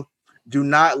telling you, do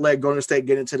not let Golden State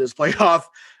get into this playoff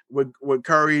with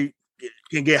Curry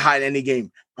can get hot in any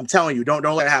game. I'm telling you, don't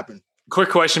let it happen. Quick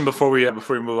question before we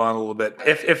move on a little bit.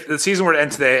 If the season were to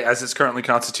end today as it's currently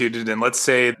constituted, and let's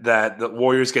say that the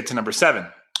Warriors get to number 7,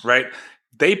 right?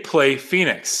 They play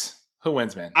Phoenix Who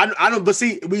wins, man? I don't. But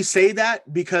see, we say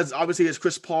that because obviously it's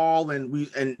Chris Paul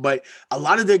but a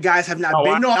lot of the guys have not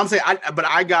been. No, I'm saying I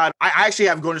actually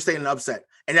have Golden State in an upset,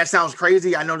 and that sounds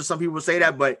crazy. I know that some people say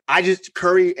that, but I just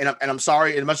Curry, and I'm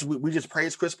sorry. As much as we just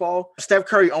praise Chris Paul, Steph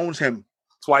Curry owns him.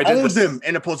 That's why owns him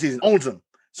in the postseason. Owns him.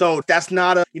 So that's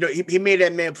not he made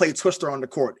that man play Twister on the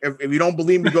court. If you don't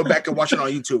believe me, go back and watch it on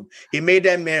YouTube. He made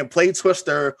that man play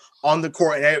Twister on the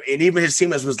court, and even his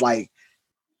teammates was like,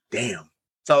 damn.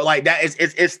 So like that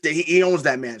is he owns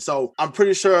that man. So I'm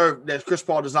pretty sure that Chris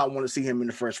Paul does not want to see him in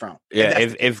the first round. Yeah,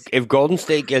 if Golden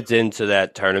State gets into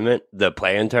that tournament, the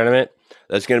play-in tournament,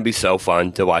 that's going to be so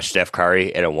fun to watch Steph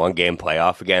Curry in a one-game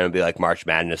playoff again and be like March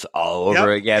Madness all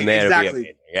over again, man.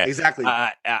 Exactly. Yeah. Exactly.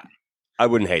 I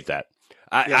wouldn't hate that.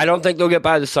 I don't think they'll get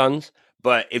by the Suns,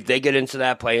 but if they get into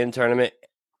that play-in tournament,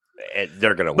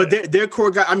 they're going to win. But their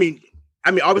core guy, I mean,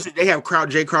 obviously they have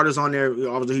Jay Crowder's on there.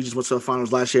 Obviously, he just went to the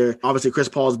finals last year. Obviously, Chris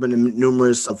Paul's been in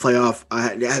numerous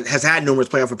has had numerous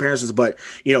playoff appearances. But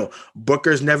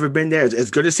Booker's never been there. As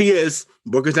good as he is,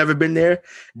 Booker's never been there.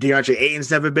 DeAndre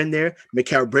Ayton's never been there.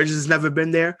 Mikal Bridges has never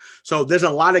been there. So there's a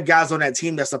lot of guys on that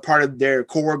team that's a part of their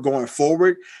core going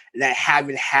forward that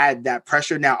haven't had that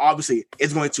pressure. Now, obviously,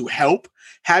 it's going to help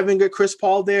having a Chris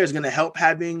Paul there. It's going to help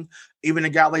having even a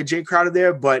guy like Jay Crowder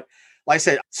there, but. Like I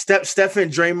said, Steph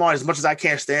and Draymond, as much as I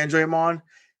can't stand Draymond,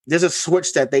 there's a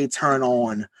switch that they turn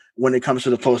on when it comes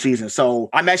to the postseason. So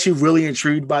I'm actually really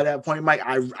intrigued by that point, Mike.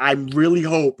 I really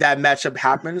hope that matchup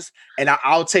happens, and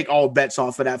I'll take all bets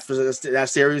on for that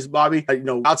series, Bobby.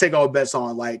 I'll take all bets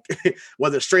on, like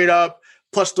whether straight up,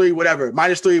 +3, whatever,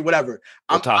 -3, whatever.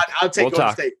 I'll take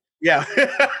Golden State. Yeah.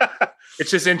 It's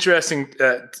just interesting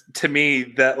to me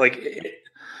that, like,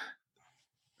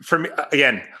 for me,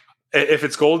 again, if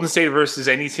it's Golden State versus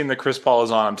any team that Chris Paul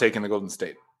is on, I'm taking the Golden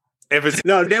State. If it's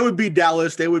they would beat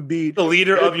Dallas. They would be the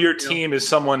leader of your team is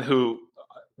someone who,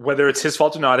 whether it's his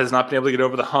fault or not, has not been able to get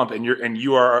over the hump, and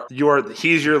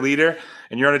he's your leader,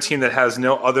 and you're on a team that has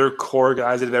no other core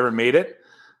guys that have ever made it.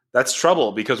 That's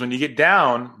trouble, because when you get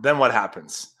down, then what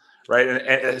happens, right? And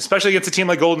especially against a team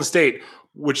like Golden State,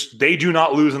 which they do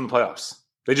not lose in the playoffs.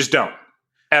 They just don't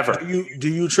ever. Do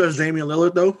you trust Damian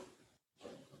Lillard though?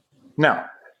 No.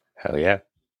 Hell yeah.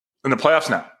 In the playoffs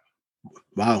now.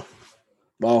 Wow.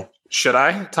 Should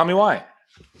I? Tell me why.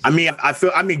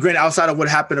 Granted, outside of what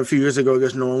happened a few years ago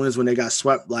against New Orleans when they got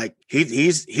swept, like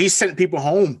he's sent people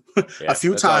home a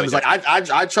few times. Like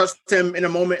I trust him in a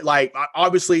moment. Like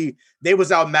obviously they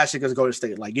was outmatched against Golden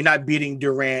State. Like you're not beating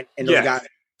Durant and those guys.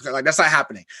 Like that's not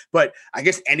happening. But I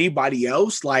guess anybody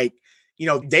else, like,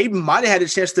 they might have had a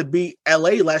chance to beat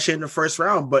LA last year in the first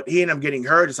round, but he ended up getting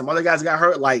hurt and some other guys got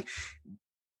hurt. Like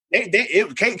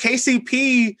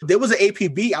KCP, there was an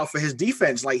APB out for his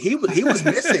defense. Like he was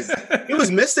missing. He was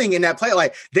missing in that play.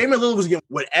 Like Damian Lillard was getting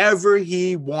whatever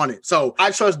he wanted. So I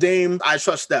trust Dame. I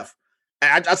trust Steph.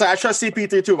 And I trust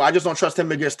CP3 too. I just don't trust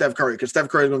him against Steph Curry because Steph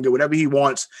Curry is going to get whatever he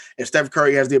wants. And Steph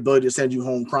Curry has the ability to send you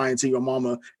home crying to your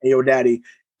mama and your daddy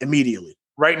immediately.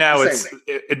 Right now,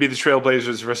 it'd be the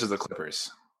Trailblazers versus the Clippers.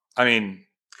 I mean,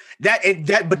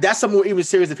 but that's a more even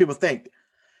series than people think.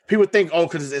 People think,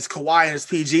 because it's Kawhi and it's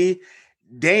PG.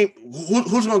 Dame,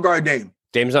 who's going to guard Dame?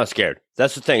 Dame's not scared.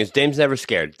 That's the thing. Is Dame's never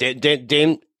scared.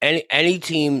 Dame, any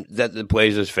team that the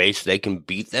Blazers face, they can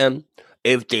beat them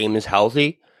if Dame is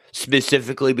healthy.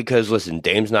 Specifically because, listen,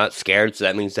 Dame's not scared, so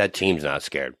that means that team's not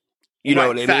scared. You know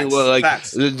what I mean? Well, like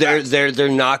they're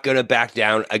not going to back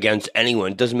down against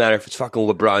anyone. It doesn't matter if it's fucking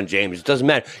LeBron James. It doesn't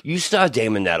matter. You saw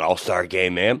Dame in that All-Star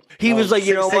game, man. He was like,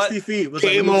 60 feet.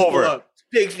 Game over.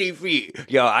 60 feet.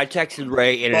 Yo, I texted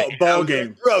Ray in ball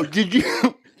game. Bro, did you?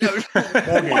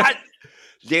 What?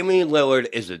 Damian Lillard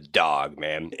is a dog,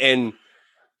 man. And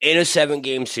in a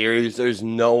 7-game series, there's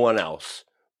no one else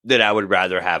that I would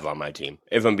rather have on my team,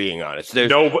 if I'm being honest.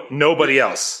 There's nobody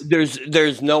else.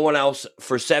 There's no one else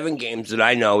for 7 games that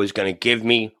I know is going to give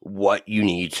me what you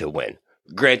need to win.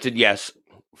 Granted, yes,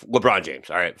 LeBron James.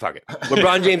 All right, fuck it.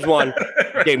 LeBron James 1,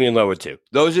 Damian Lillard 2.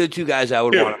 Those are the 2 guys I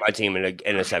would want on my team in a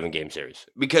 7-game series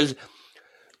because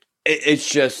it's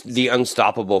just the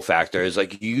unstoppable factor. Is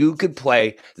like you could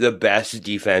play the best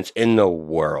defense in the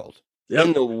world. Yep.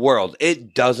 In the world,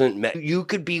 it doesn't matter. You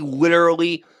could be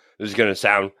literally. This is gonna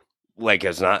sound like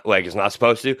it's not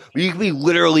supposed to, but you could be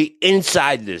literally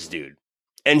inside this dude,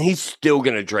 and he's still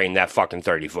gonna drain that fucking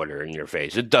 30-footer in your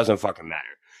face. It doesn't fucking matter.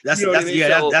 That's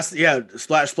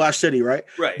Splash City, right?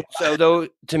 Right. So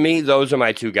to me, those are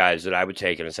my 2 guys that I would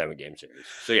take in a 7-game series.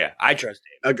 So yeah, I trust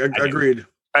Dame. Agreed.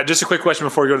 Just a quick question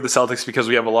before we go to the Celtics, because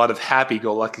we have a lot of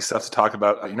happy-go-lucky stuff to talk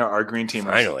about. Our green team.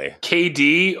 Finally,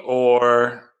 KD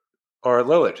or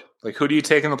Lillard. Like, who do you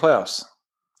take in the playoffs?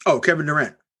 Oh, Kevin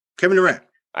Durant. Kevin Durant.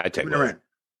 I take Kevin Durant.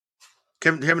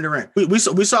 Kevin Durant. We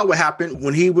saw what happened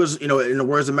when he was, in the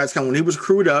words of Matt, when he was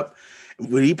crewed up,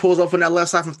 when he pulls off on that left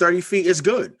side from 30 feet, it's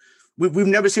good. We've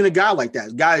never seen a guy like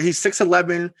that. He's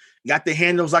 6'11", got the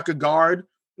handles like a guard.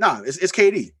 Nah, it's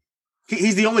KD.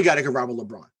 He's the only guy that can rival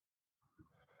LeBron.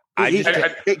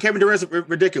 Kevin Durant's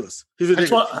ridiculous. He's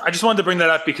ridiculous. I just wanted to bring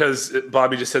that up because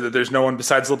Bobby just said that there's no one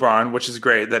besides LeBron, which is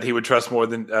great that he would trust more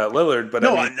than Lillard. But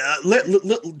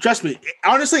trust me.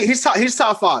 Honestly, he's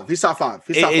top five. He's top five.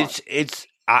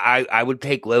 I would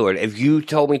take Lillard if you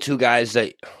told me two guys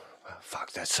that.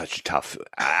 Fuck, that's such a tough.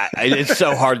 It's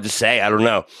so hard to say. I don't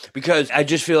know, because I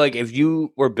just feel like if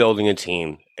you were building a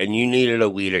team and you needed a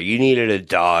leader, you needed a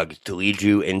dog to lead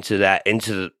you into the, I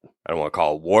don't want to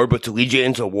call it war, but to lead you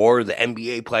into war, the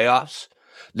NBA playoffs.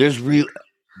 There's real.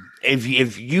 If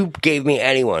you gave me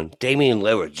anyone, Damian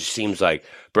Lillard just seems like,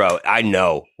 bro, I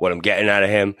know what I'm getting out of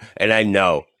him, and I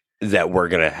know that we're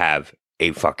gonna have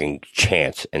a fucking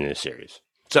chance in this series.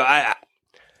 So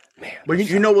man, but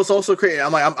you know what's also crazy?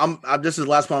 I'm this is the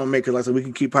last point I'm gonna make, because like I said, we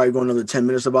can keep probably going another 10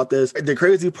 minutes about this. The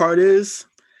crazy part is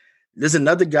there's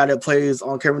another guy that plays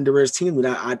on Kevin Durant's team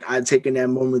that I'd take in that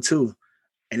moment too.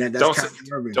 And that's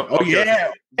Kyrie Irving.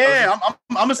 I'm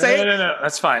gonna say no,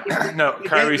 that's fine. No,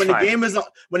 Kyrie's when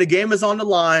the game is on the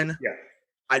line. Yeah.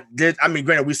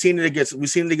 Granted, we've seen it against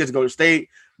Golden State.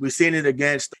 We've seen it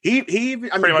against pretty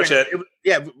much it.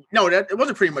 It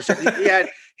wasn't pretty much it.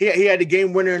 He had the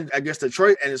game winner against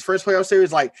Detroit in his first playoff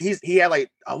series. Like he had like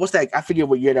what's that? I forget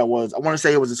what year that was. I want to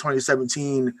say it was the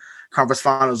 2017 conference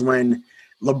finals when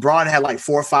LeBron had like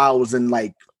 4 fouls in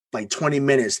like 20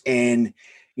 minutes, and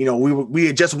we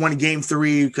had just won game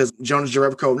 3 because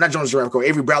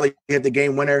Avery Bradley hit the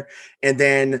game winner. And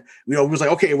then, we was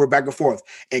like, okay, we're back and forth.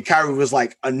 And Kyrie was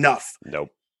like, enough. Nope.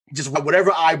 Just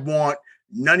whatever I want.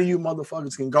 None of you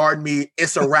motherfuckers can guard me.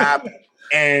 It's a wrap.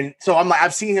 And so I'm like,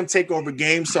 I've seen him take over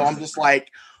games. So I'm just like,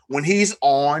 when he's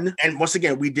on, and once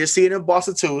again, we did see it in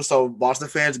Boston too. So Boston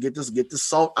fans, get the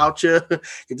salt out your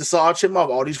mouth.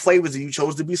 All these flavors that you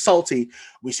chose to be salty,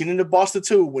 we've seen it in Boston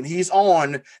too. When he's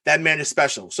on, that man is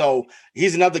special. So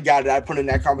he's another guy that I put in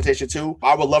that conversation too.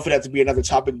 I would love for that to be another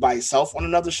topic by itself on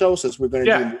another show, since we're going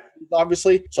to do it,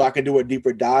 obviously, so I can do a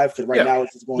deeper dive, because right now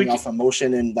it's just going off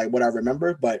emotion and like what I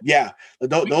remember. But yeah,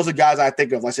 those are guys I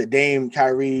think of. Like I said, Dame,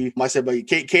 Kyrie. Like I said, but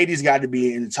KD's got to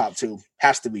be in the top 2.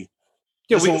 Has to be.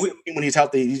 Yeah, when he's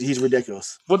healthy, he's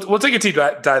ridiculous. We'll take a deep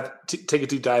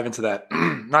dive into that.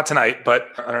 Not tonight, but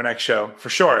on our next show for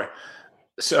sure.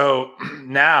 So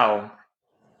now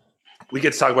we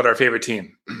get to talk about our favorite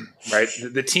team, right?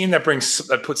 The team that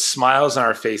puts smiles on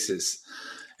our faces,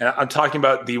 and I'm talking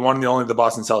about the one and the only, the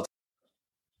Boston Celtics.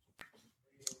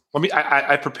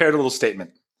 I prepared a little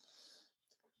statement.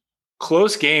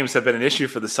 Close games have been an issue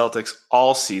for the Celtics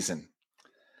all season.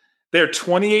 They're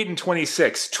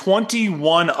 28-26.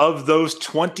 21 of those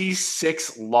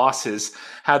 26 losses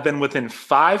have been within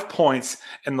 5 points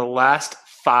in the last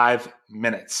 5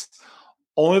 minutes.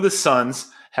 Only the Suns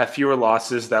have fewer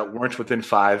losses that weren't within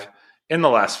 5 in the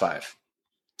last 5.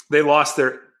 They lost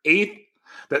their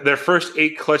first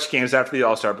 8 clutch games after the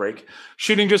All-Star break,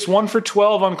 shooting just 1 for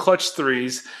 12 on clutch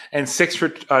threes and 6 for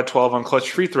 12 on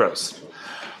clutch free throws.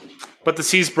 But the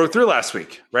C's broke through last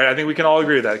week, right? I think we can all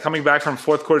agree with that. Coming back from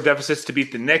fourth quarter deficits to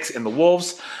beat the Knicks and the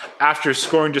Wolves after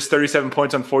scoring just 37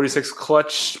 points on 46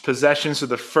 clutch possessions for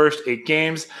the first 8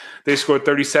 games. They scored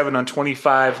 37 on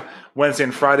 25 Wednesday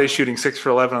and Friday, shooting 6 for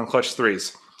 11 on clutch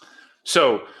threes.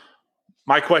 So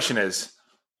my question is,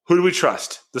 who do we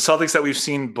trust? The Celtics that we've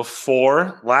seen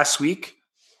before last week,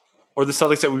 or the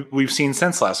Celtics that we've seen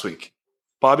since last week?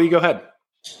 Bobby, go ahead.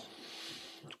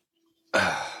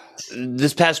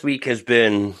 This past week has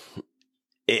been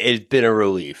a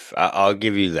relief. I'll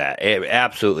give you that. It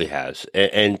absolutely has.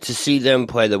 And to see them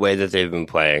play the way that they've been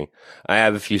playing, I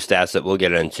have a few stats that we'll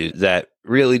get into that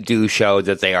really do show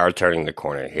that they are turning the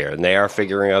corner here, and they are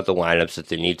figuring out the lineups that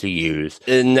they need to use,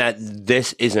 and that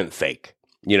this isn't fake.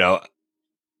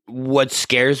 What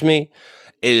scares me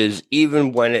is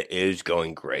even when it is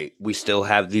going great, we still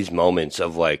have these moments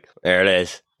of like, there it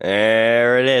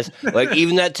is. Like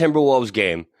even that Timberwolves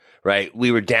game, right? We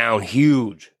were down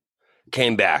huge,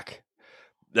 came back.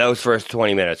 Those first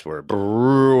 20 minutes were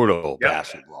brutal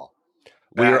basketball.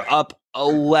 We were up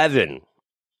 11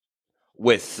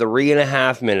 with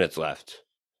 3.5 minutes left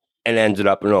and ended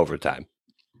up in overtime.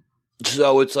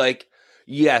 So it's like,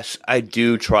 yes, I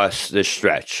do trust this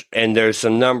stretch. And there's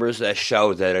some numbers that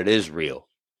show that it is real.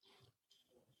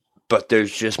 But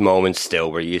there's just moments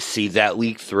still where you see that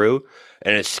leak through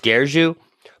and it scares you.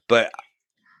 But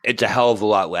it's a hell of a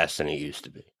lot less than it used to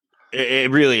be.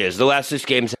 It really is. The last 6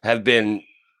 games have been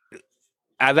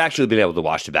I've actually been able to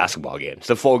watch the basketball games,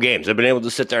 the full games. I've been able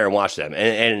to sit there and watch them,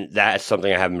 and that's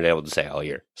something I haven't been able to say all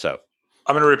year. So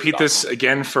I'm going to repeat this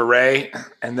again for Ray,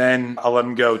 and then I'll let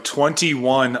him go.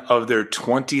 21 of their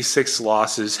 26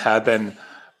 losses have been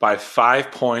by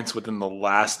 5 points within the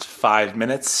last 5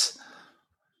 minutes.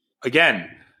 Again,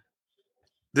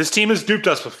 this team has duped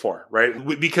us before,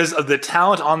 right? Because of the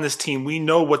talent on this team, we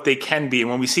know what they can be. And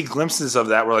when we see glimpses of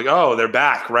that, we're like, oh, they're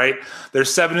back, right? They're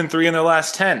 7-3 in their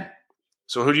last 10.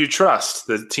 So who do you trust?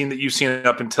 The team that you've seen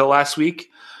up until last week?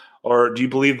 Or do you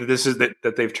believe that this is that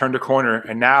they've turned a corner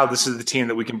and now this is the team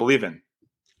that we can believe in?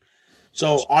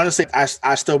 So honestly,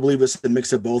 I still believe it's a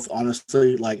mix of both.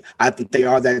 Honestly, like I think they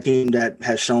are that team that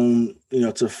has shown,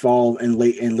 to fall in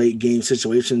late game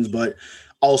situations, but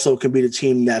also can be the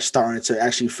team that's starting to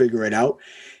actually figure it out.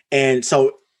 And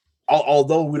so,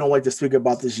 although we don't like to speak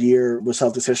about this year with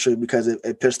Celtics history because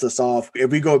it pissed us off,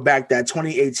 if we go back that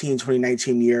 2018,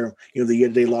 2019 year, the year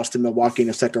they lost to Milwaukee in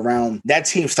the second round, that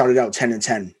team started out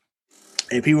 10-10.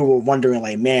 And people were wondering,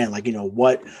 like, man, like,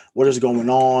 what is going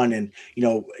on? And,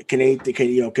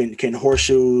 can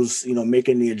Horseshoes,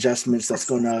 making the adjustments that's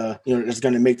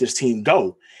gonna make this team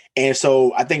go. And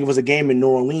so I think it was a game in New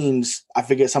Orleans. I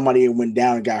forget, somebody went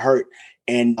down and got hurt,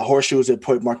 and Horseshoes had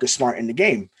put Marcus Smart in the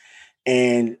game.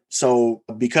 And so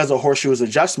because of Horseshoes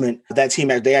adjustment, that team,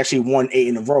 they actually won 8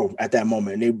 in a row at that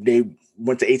moment. They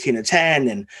went to 18-10,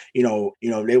 and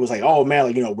they was like, oh man,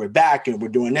 like, we're back and we're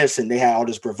doing this, and they had all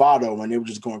this bravado and they were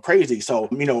just going crazy. So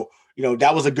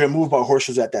that was a good move by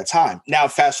Horseshoes at that time. Now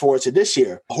fast forward to this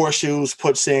year, Horseshoes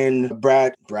puts in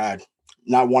Brad,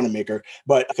 not Wanamaker,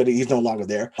 but he's no longer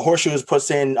there. Horseshoes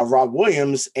puts in Rob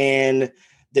Williams, and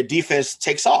the defense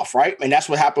takes off, right? And that's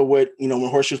what happened with when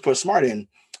Horseshoes put Smart in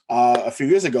a few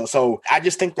years ago. So I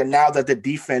just think that now that the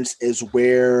defense is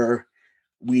where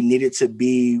we needed to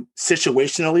be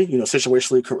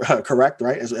situationally correct,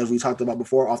 right? As we talked about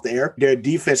before off the air, their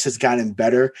defense has gotten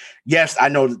better. Yes, I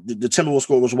know the Timberwolves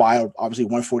score was wild. Obviously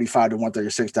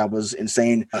 145-136. That was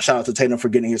insane. Shout out to Tatum for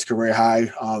getting his career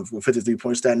high with 53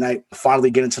 points that night.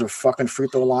 Finally getting to the fucking free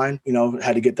throw line,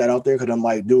 had to get that out there because I'm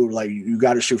like, dude, like, you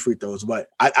got to shoot free throws. But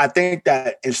I think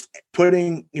that it's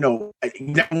putting, you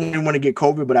definitely want to get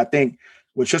COVID, but I think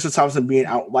with Tristan Thompson being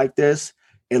out like this,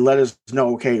 it let us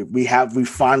know, okay, we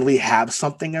finally have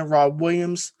something in Rob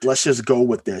Williams. Let's just go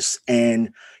with this.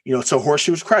 And, to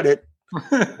Horseshoes credit,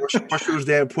 Horseshoes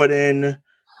then put in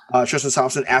Tristan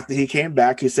Thompson after he came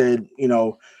back. He said, he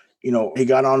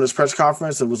got on his press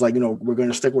conference and was like, we're going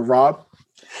to stick with Rob.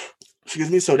 Excuse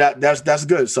me. So that's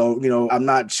good. So, I'm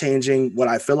not changing what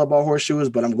I feel about Horseshoes,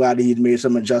 but I'm glad that he made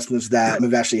some adjustments that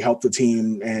have actually helped the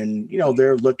team. And,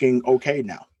 they're looking okay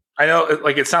now. I know,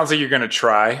 like, it sounds like you're going to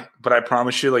try, but I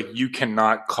promise you, like, you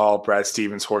cannot call Brad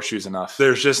Stevens Horseshoes enough.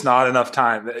 There's just not enough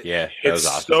time. Yeah, that was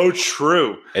awesome. So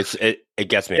true. It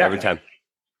gets me every time.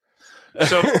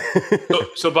 So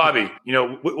Bobby,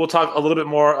 we'll talk a little bit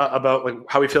more about like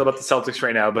how we feel about the Celtics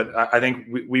right now, but I think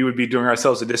we would be doing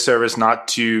ourselves a disservice not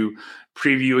to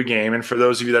preview a game. And for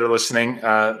those of you that are listening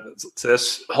to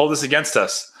this, hold this against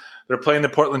us. They're playing the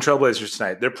Portland Trailblazers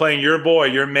tonight. They're playing your boy,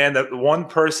 your man, the only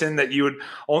person that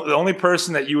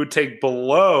you would take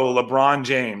below LeBron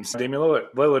James, Damian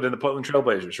Lillard, and the Portland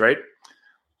Trailblazers, right?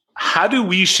 How do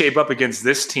we shape up against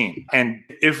this team? And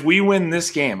if we win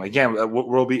this game, again,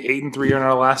 we'll be 8-3 in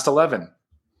our last 11.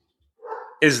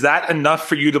 Is that enough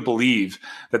for you to believe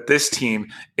that this team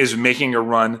is making a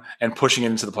run and pushing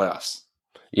it into the playoffs?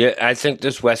 Yeah, I think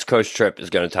this West Coast trip is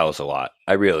going to tell us a lot.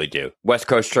 I really do. West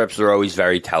Coast trips are always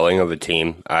very telling of a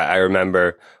team. I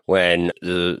remember when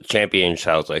the champion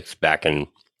Celtics back in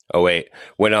 2008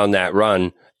 went on that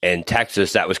run in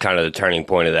Texas, that was kind of the turning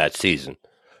point of that season.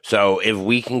 So if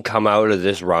we can come out of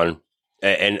this run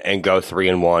and go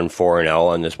 3-1, 4-0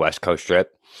 on this West Coast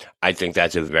trip, I think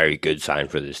that's a very good sign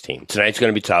for this team. Tonight's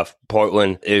going to be tough.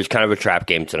 Portland is kind of a trap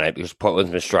game tonight because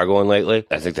Portland's been struggling lately.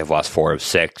 I think they've lost 4 of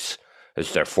 6.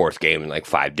 It's their 4th game in like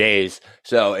 5 days.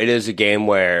 So it is a game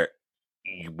where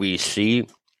we see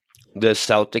the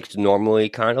Celtics normally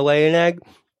kind of lay an egg.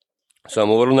 So I'm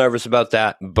a little nervous about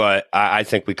that, but I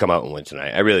think we come out and win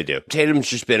tonight. I really do. Tatum's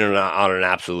just been on an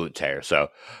absolute tear. So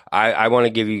I want to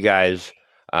give you guys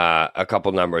a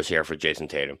couple numbers here for Jason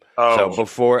Tatum. Oh.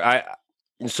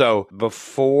 So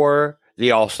before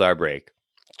the All-Star break,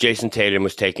 Jason Tatum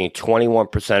was taking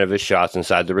 21% of his shots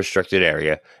inside the restricted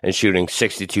area and shooting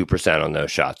 62% on those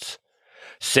shots.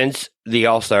 Since the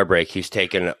All-Star break, he's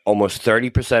taken almost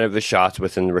 30% of his shots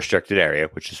within the restricted area,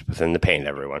 which is within the paint,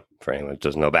 for anyone that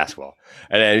doesn't know basketball,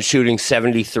 and then shooting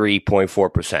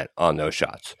 73.4% on those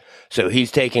shots. So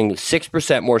he's taking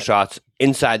 6% more shots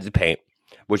inside the paint,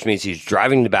 which means he's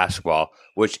driving the basketball,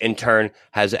 which in turn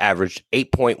has averaged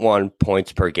 8.1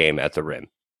 points per game at the rim.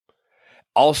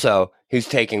 Also, he's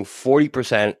taking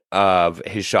 40% of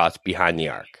his shots behind the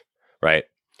arc, right?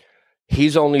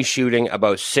 He's only shooting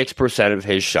about 6% of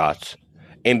his shots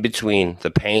in between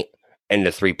the paint and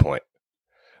the three-point,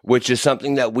 which is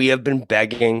something that we have been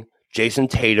begging Jason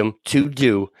Tatum to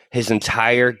do his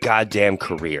entire goddamn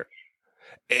career.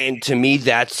 And to me,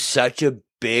 that's such a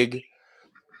big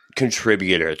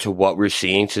contributor to what we're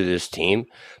seeing to this team,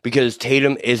 because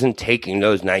Tatum isn't taking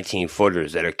those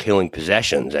 19-footers that are killing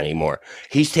possessions anymore.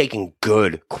 He's taking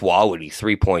good quality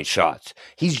three-point shots.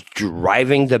 He's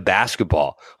driving the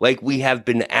basketball like we have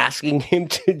been asking him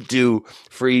to do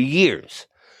for years.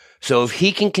 So if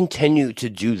he can continue to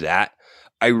do that,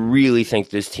 I really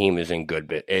think this team is in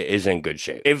good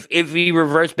shape. If he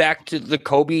reverts back to the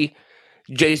Kobe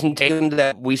Jason Tatum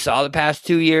that we saw the past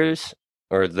 2 years,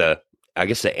 or the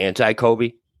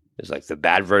anti-Kobe is like the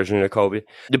bad version of Kobe,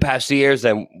 the past 2 years,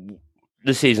 then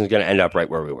the season's going to end up right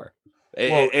where we were.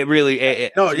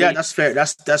 That's fair.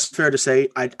 That's fair to say.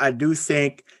 I do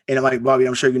think, and like Bobby,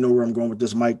 I'm sure you know where I'm going with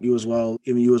this. Mike, you as well,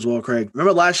 even you as well, Craig.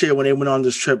 Remember last year when they went on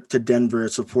this trip to Denver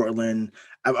to Portland?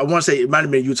 I want to say it might have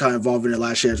been Utah involved in it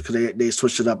last year because they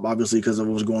switched it up, obviously, because of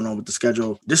what was going on with the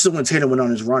schedule. This is when Tatum went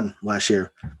on his run last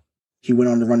year. He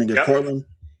went on the run against Portland.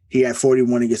 He had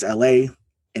 41 against LA.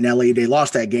 In LA, they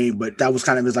lost that game, but that was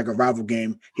kind of like a rival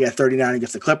game. He had 39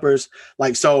 against the Clippers.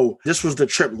 So this was the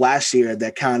trip last year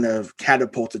that kind of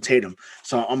catapulted Tatum.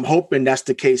 So I'm hoping that's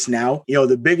the case now.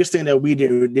 The biggest thing that we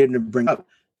didn't bring up,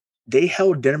 they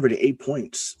held Denver to 8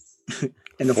 points.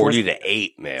 In the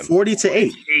 40-8, man.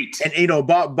 40-8. And,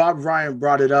 Bob Ryan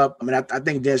brought it up. I mean, I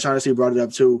think Dan Shaughnessy brought it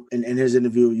up, too, in his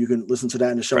interview. You can listen to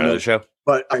that in the show. Friend of the show.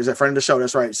 But he's a friend of the show.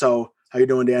 That's right. So how you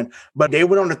doing, Dan? But they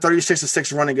went on a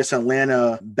 36-6 run against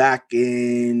Atlanta back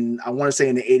in, I want to say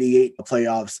in the 88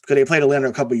 playoffs, because they played Atlanta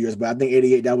a couple of years, but I think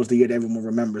 88, that was the year that everyone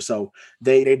remembers. So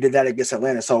they did that against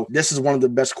Atlanta. So this is one of the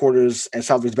best quarters in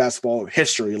Celtics basketball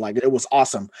history. It was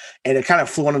awesome. And it kind of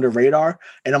flew under the radar.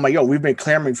 And I'm like, we've been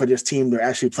clamoring for this team to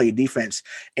actually play defense.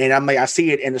 And I'm like, I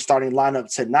see it in the starting lineup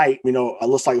tonight. It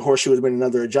looks like Horseshoe has been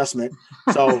another adjustment.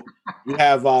 So you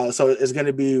have, so it's going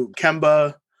to be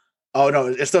Kemba. Oh, no,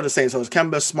 it's still the same. So it's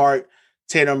Kemba, Smart,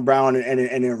 Tatum, Brown, and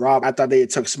then Rob. I thought they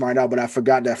took Smart out, but I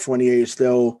forgot that Fournier is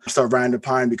still Ryan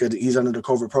DePine because he's under the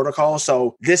COVID protocol.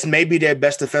 So this may be their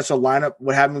best defensive lineup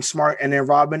with having Smart and then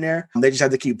Rob in there. They just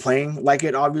have to keep playing like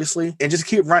it, obviously, and just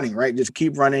keep running, right? Just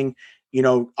keep running,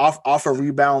 off a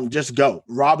rebound, just go.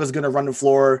 Rob is going to run the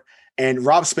floor, and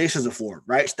Rob spaces the floor,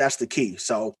 right? That's the key.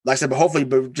 So like I said,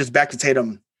 but just back to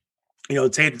Tatum.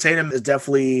 Tatum is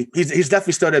definitely he's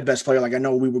definitely still their best player. I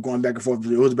know we were going back and forth,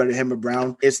 but it was better than him or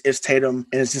Brown. It's Tatum,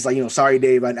 and it's just sorry,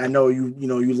 Dave. I know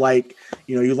you like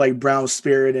Brown's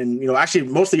spirit, and actually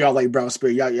most of y'all like Brown's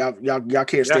spirit. Y'all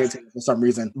can't stand Tatum for some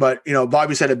reason. But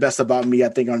Bobby said it best about me, I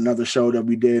think, on another show that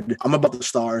we did. I'm about the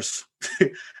stars.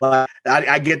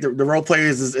 I get the role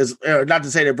players is not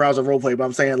to say that Brown's a role player, but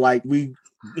I'm saying we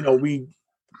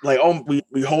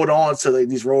hold on to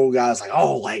these role guys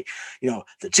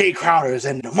the Jay Crowders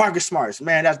and the Marcus Smarts.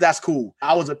 Man, that's cool.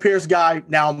 I was a Pierce guy.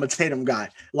 Now I'm a Tatum guy.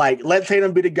 Let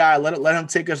Tatum be the guy. Let him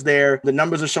take us there. The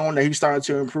numbers are showing that he's starting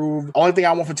to improve. Only thing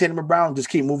I want from Tatum and Brown, just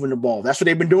keep moving the ball. That's what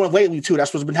they've been doing lately too.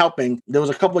 That's what's been helping. There was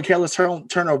a couple of careless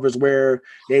turnovers where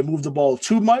they moved the ball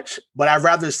too much, but I'd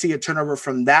rather see a turnover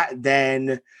from that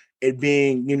than it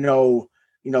being,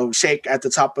 shake at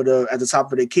the top of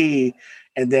the key.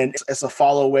 And then it's a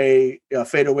fadeaway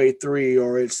three,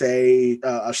 or it's a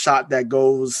shot that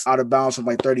goes out of bounds from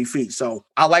 30 feet. So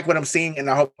I like what I'm seeing, and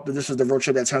I hope that this is the road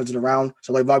trip that turns it around.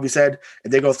 So like Bobby said,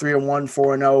 if they go 3-1,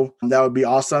 4-0, that would be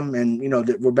awesome. And,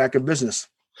 we're back in business.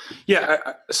 Yeah.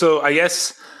 So I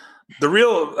guess the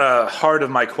real heart of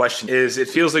my question is, it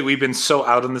feels like we've been so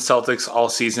out on the Celtics all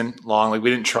season long. We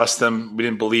didn't trust them. We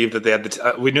didn't believe that they had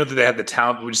we knew that they had the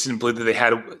talent, but we just didn't believe that they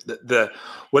had the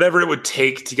whatever it would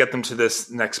take to get them to this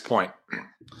next point.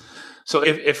 So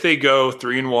if they go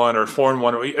 3-1 or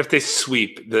 4-1, or if they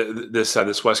sweep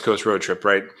this West Coast road trip,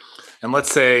 right? And let's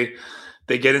say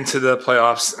they get into the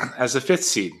playoffs as a 5th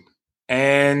seed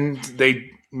and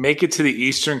they make it to the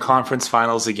Eastern Conference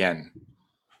Finals again,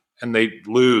 and they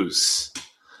lose,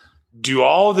 do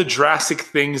all the drastic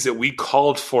things that we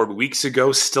called for weeks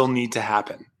ago still need to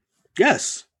happen?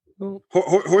 Yes.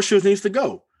 Horseshoes needs to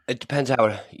go. It depends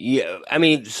how. Yeah, I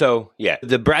mean,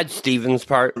 the Brad Stevens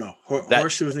part. No,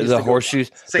 horseshoes. The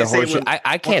horseshoes. The horseshoes.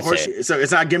 I can't say it. So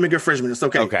it's not gimmick infringement. It's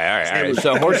okay. Okay, all right.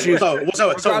 So horseshoes. So 1,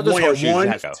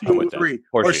 2, 3.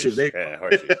 Horseshoes.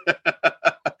 Horseshoes.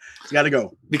 It's got to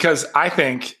go. Because I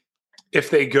think if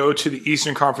they go to the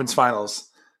Eastern Conference Finals,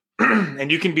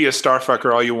 and you can be a star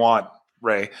fucker all you want,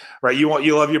 Ray, right? You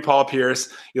love your Paul Pierce,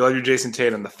 you love your Jason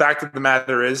Tatum. The fact of the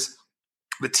matter is,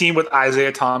 the team with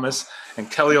Isaiah Thomas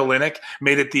and Kelly Olynyk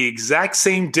made it the exact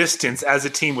same distance as a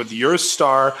team with your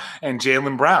star and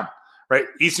Jaylen Brown, right?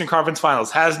 Eastern Conference Finals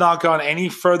has not gone any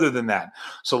further than that.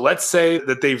 So let's say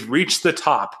that they've reached the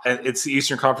top and it's the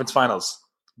Eastern Conference Finals.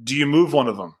 Do you move one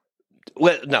of them?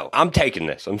 Well, no, I'm taking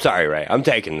this. I'm sorry, Ray. I'm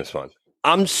taking this one.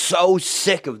 I'm so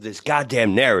sick of this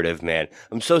goddamn narrative, man.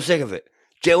 I'm so sick of it.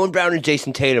 Jaylen Brown and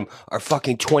Jason Tatum are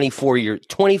fucking 24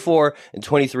 and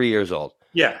 23 years old.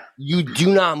 Yeah. You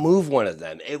do not move one of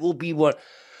them. It will be one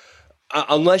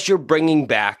unless you're bringing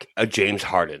back a James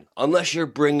Harden. Unless you're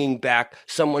bringing back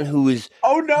someone who is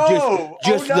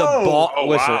just the ball. Oh,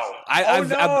 listen, wow.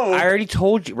 I already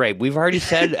told you, Ray. We've already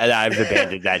said that I've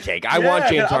abandoned that take. I want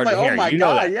James Harden here. My you know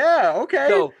God, that. yeah,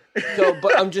 okay. So,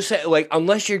 but I'm just saying, like,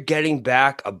 unless you're getting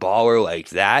back a baller like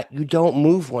that, you don't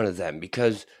move one of them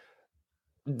because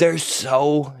they're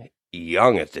so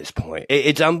young at this point.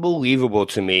 It's unbelievable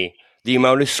to me the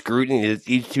amount of scrutiny that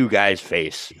these two guys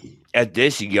face at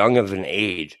this young of an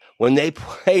age when they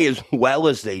play as well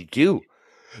as they do.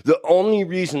 The only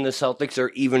reason the Celtics are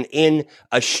even in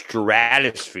a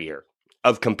stratosphere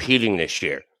of competing this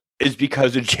year is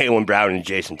because of Jaylen Brown and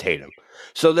Jason Tatum.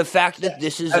 So the fact that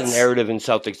this is a narrative in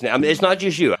Celtics, I mean, it's not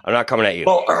just you. I'm not coming at you.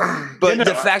 Well, but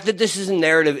the fact that this is a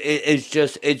narrative is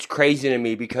just, it's crazy to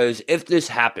me because if this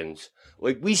happens,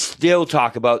 like, we still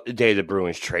talk about the day the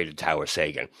Bruins traded Tyler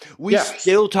Seguin. We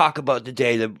still talk about the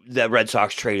day the Red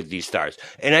Sox traded these stars.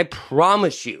 And I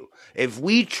promise you, if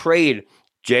we trade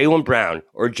Jaylen Brown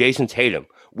or Jason Tatum,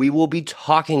 we will be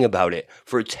talking about it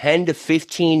for 10 to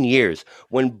 15 years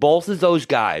when both of those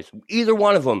guys, either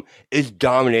one of them, is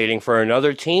dominating for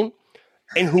another team.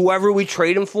 And whoever we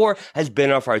trade him for has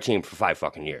been off our team for 5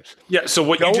 fucking years. Yeah, so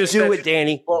what Don't you just do said, it,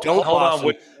 Danny. Well, Don't hold Boston.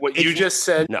 on. What you just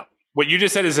said. No. What you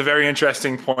just said is a very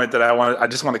interesting point that I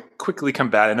just want to quickly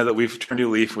combat. I know that we've turned a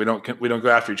leaf. We don't go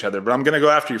after each other, but I'm going to go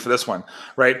after you for this one,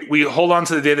 right? We hold on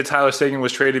to the day that Tyler Seguin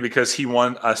was traded because he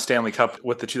won a Stanley Cup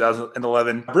with the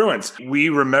 2011 Bruins. We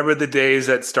remember the days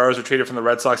that stars were traded from the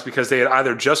Red Sox because they had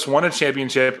either just won a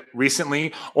championship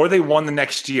recently or they won the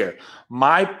next year.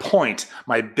 My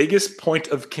biggest point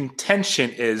of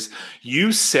contention is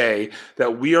you say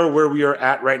that we are where we are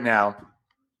at right now.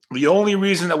 The only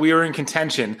reason that we are in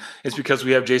contention is because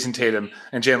we have Jason Tatum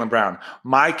and Jaylen Brown.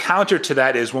 My counter to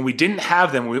that is when we didn't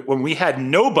have them, when we had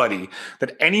nobody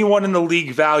that anyone in the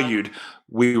league valued,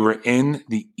 we were in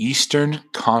the Eastern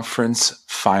Conference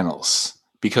Finals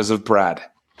because of Brad.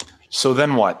 So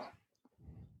then what?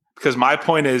 Because my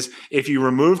point is, if you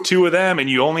remove 2 of them and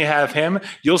you only have him,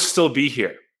 you'll still be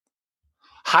here.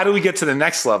 How do we get to the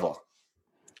next level?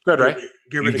 Good, right?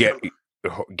 Get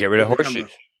rid of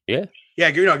horseshoes. Yeah. Yeah,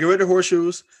 get rid of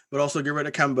horseshoes, but also get rid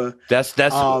of Kemba. That's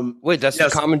the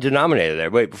common denominator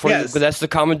there. But that's the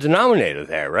common denominator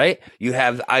there, right? You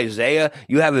have Isaiah,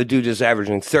 you have a dude that's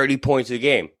averaging 30 points a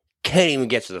game, can't even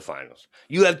get to the finals.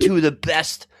 You have 2 of the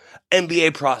best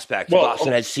NBA prospects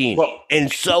Boston has seen in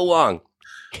so long,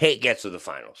 can't get to the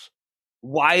finals.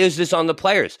 Why is this on the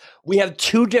players? We have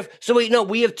 2 different.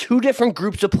 We have 2 different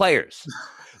groups of players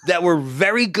that were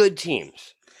very good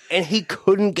teams. And he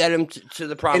couldn't get him to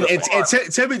the promised land.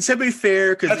 And to be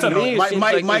fair, because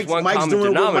Mike's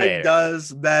doing what Mike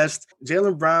does best.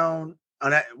 Jaylen Brown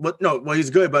on that. He's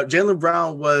good, but Jaylen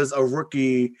Brown was a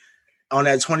rookie on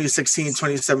that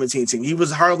 2016-2017 team. He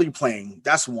was hardly playing.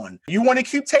 That's one. You want to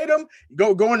keep Tatum?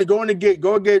 Go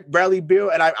get Bradley Beal,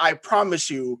 and I promise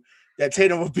you that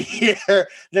Tatum will be here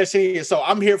next year. So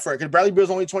I'm here for it because Bradley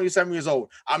Beal's only 27 years old.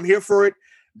 I'm here for it.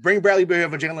 Bring Bradley Beal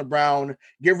for Jaylen Brown.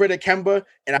 Get rid of Kemba,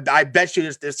 and I bet you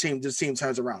this team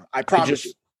turns around. I promise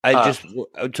you.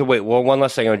 One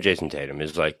last thing on Jason Tatum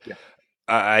is like,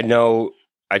 I know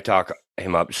I talk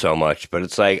him up so much, but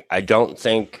it's like I don't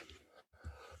think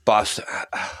Boston.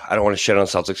 I don't want to shit on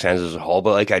Celtics fans as a whole,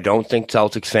 but like I don't think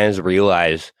Celtics fans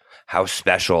realize how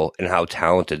special and how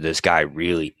talented this guy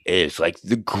really is. Like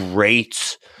the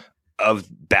greats of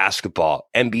basketball,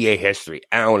 NBA history,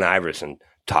 Allen Iverson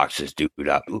talks this dude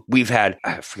up. We've had,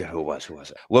 I forget who it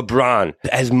was. LeBron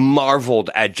has marveled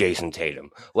at Jason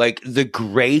Tatum. Like the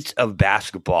greats of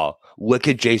basketball look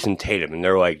at Jason Tatum and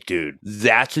they're like, dude,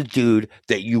 that's a dude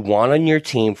that you want on your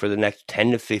team for the next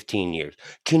 10 to 15 years.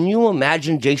 Can you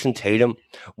imagine Jason Tatum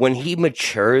when he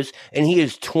matures and he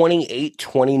is 28,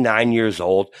 29 years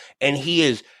old and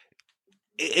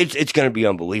it's going to be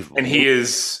unbelievable. And he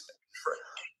is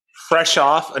fresh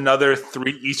off another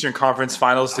 3 Eastern Conference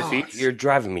Finals defeats. You're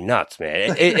driving me nuts,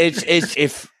 man. It's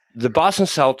if the Boston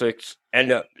Celtics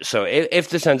And so if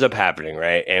this ends up happening,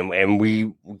 right, and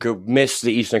we miss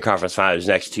the Eastern Conference Finals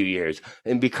next 2 years,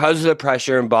 and because of the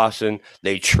pressure in Boston,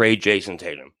 they trade Jason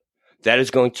Tatum, that is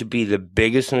going to be the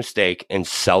biggest mistake in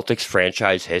Celtics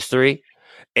franchise history,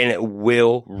 and it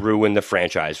will ruin the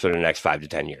franchise for the next 5 to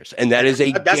 10 years. And that is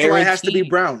a That's guarantee. why it has to be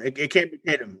Brown. It can't be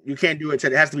Tatum. You can't do it.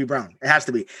 It has to be Brown. It has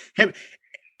to be him.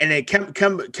 And then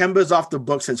Kemba's off the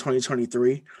books in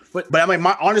 2023. But I'm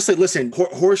like, honestly, listen,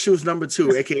 Horseshoe's number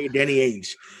 2, aka Danny Ainge.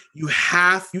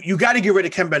 You got to get rid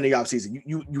of Kemba in the offseason.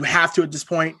 You have to at this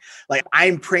point. Like,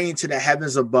 I'm praying to the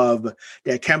heavens above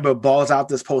that Kemba balls out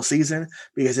this postseason,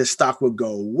 because his stock would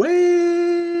go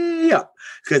way up,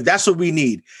 because that's what we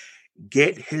need.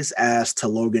 Get his ass to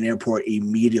Logan Airport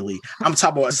immediately. I'm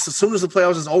talking about as soon as the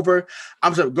playoffs is over,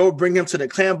 I'm going to go bring him to the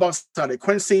Clam Box out at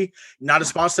Quincy, not a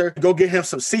sponsor. Go get him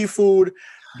some seafood,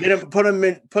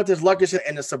 put his luggage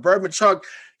in a Suburban truck,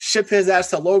 ship his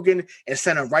ass to Logan, and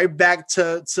send him right back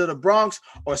to the Bronx,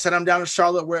 or send him down to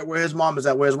Charlotte where his mom is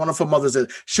at, where his wonderful mother's is.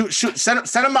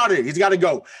 Send him out of here. He's got to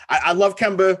go. I love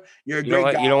Kemba. You're a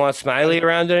great guy. You don't want Smiley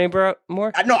around anymore?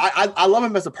 I love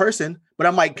him as a person, but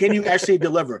I'm like, can you actually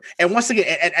deliver? And once again,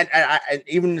 and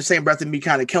even in the same breath of me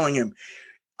kind of killing him,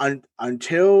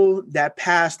 until that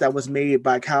pass that was made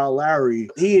by Kyle Lowry,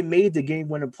 he had made the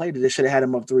game-winning play that they should have had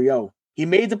him up 3-0. He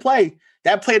made the play.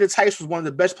 That play to Tice was one of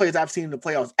the best plays I've seen in the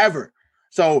playoffs ever.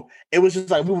 So it was just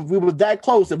like we were that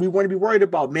close that we weren't to be worried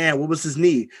about, man, what was his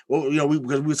knee? Well,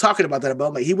 because we were talking about that,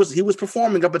 about like he was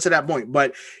performing up until that point.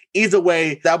 But either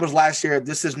way, that was last year.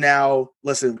 This is now.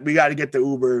 Listen, we got to get the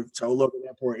Uber to Logan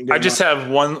Airport. And I just have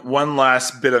one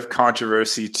last bit of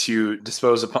controversy to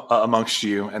dispose of amongst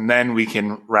you, and then we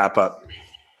can wrap up.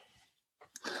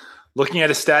 Looking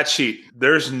at a stat sheet,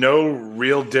 there's no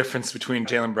real difference between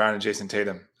Jaylen Brown and Jason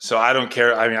Tatum. So I don't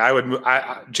care. I mean,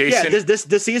 Jason. Yeah,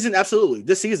 this season, absolutely.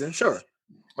 This season, sure.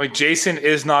 Like, Jason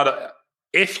is not.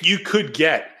 If you could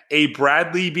get a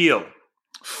Bradley Beal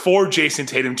for Jason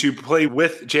Tatum to play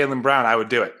with Jaylen Brown, I would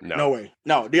do it. No way.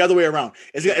 No, the other way around.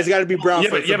 It's got to be Brown.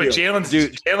 But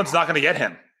Jaylen's not going to get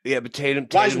him. Yeah, but Tatum.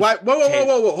 Why?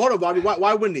 Whoa, hold on, Bobby.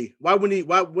 Why wouldn't he? Why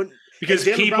wouldn't? Because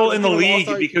people in the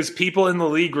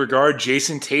league regard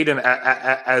Jason Tatum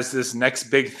as this next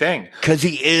big thing. Because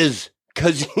he is.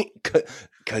 Because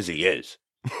he is.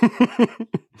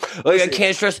 Like, I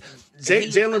can't stress.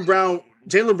 Jaylen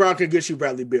Brown can get you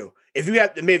Bradley Beal. If you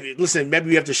have to, maybe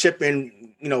you have to ship in.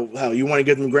 Hell, you want to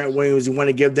give them Grant Williams. You want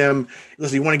to give them.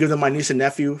 Listen, you want to give them my niece and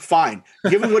nephew. Fine,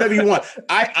 give them whatever you want.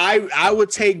 I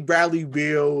would take Bradley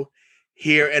Beal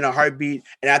here in a heartbeat.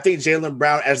 And I think Jaylen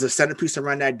Brown as the centerpiece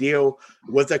around that deal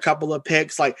with a couple of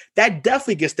picks, like, that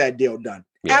definitely gets that deal done.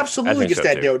 Yeah, absolutely gets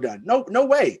that deal done. No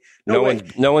way. No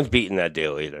one's beating that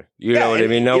deal either. You know what I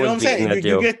mean? No one's beating that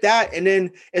deal. You get that, and then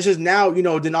it's just now,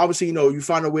 then obviously, you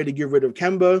find a way to get rid of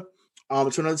Kemba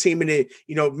to another team. And then,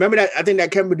 remember that, I think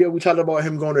that Kemba deal, we talked about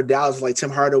him going to Dallas, like Tim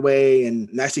Hardaway and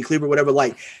Maxi Kleber, whatever.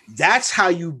 Like, that's how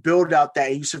you build out that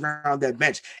and you surround that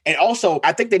bench. And also,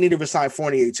 I think they need to resign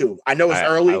Fournier too. I know it's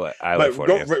early, but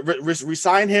go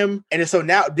resign him. And so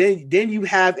now, then you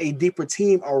have a deeper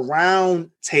team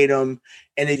around Tatum,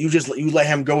 and then you let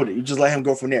him go. You just let him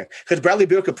go from there, because Bradley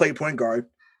Beal could play point guard.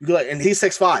 And he's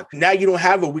 6'5". Now you don't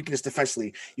have a weakness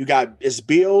defensively. You got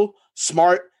Beal,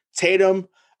 Smart, Tatum,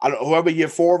 whoever your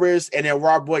 4 is, and then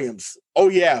Rob Williams. Oh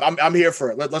yeah, I'm here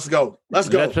for it. Let's go. Let's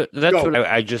go. That's what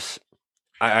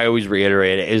I always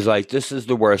reiterate it, is like, this is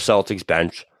the worst Celtics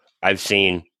bench I've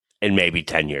seen in maybe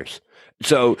 10 years.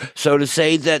 So to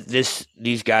say that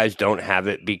these guys don't have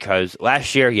it because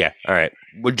last year, yeah, all right,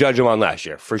 we'll judge them on last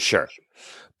year for sure.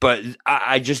 But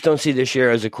I just don't see this year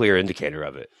as a clear indicator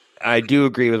of it. I do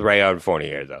agree with Ray on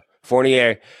Fournier, though.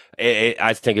 Fournier,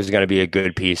 I think, is going to be a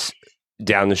good piece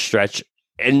down the stretch.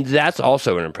 And that's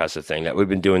also an impressive thing, that we've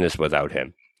been doing this without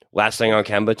him. Last thing on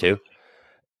Kemba, too.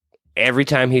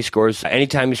 Anytime he scores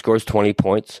 20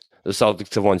 points, the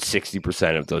Celtics have won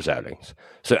 60% of those outings.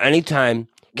 So anytime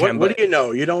Kemba... What do you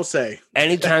know? You don't say.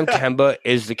 Anytime Kemba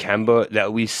is the Kemba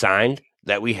that we signed,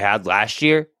 that we had last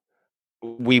year,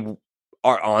 we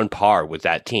are on par with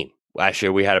that team. Last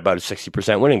year, we had about a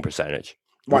 60% winning percentage.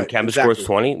 When Kemba scores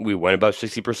 20, we win about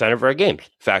 60% of our games.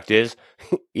 Fact is,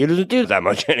 he doesn't do that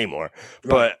much anymore.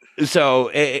 Right. But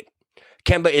so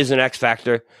Kemba is an X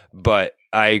factor, but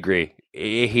I agree.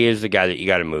 He is the guy that you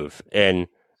got to move. And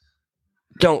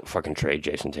don't fucking trade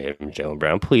Jason Tatum and Jaylen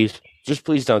Brown. Please. Just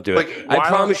please don't do it. I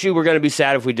promise you we're going to be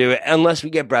sad if we do it, unless we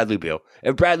get Bradley Beal.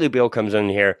 If Bradley Beal comes in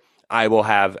here, I will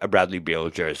have a Bradley Beal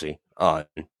jersey on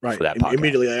Right. for that podcast.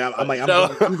 Immediately,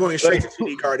 I'm going straight to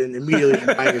TD Garden immediately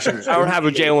and buying insurance. I don't have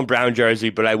a Jaylen Brown jersey,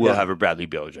 but I will have a Bradley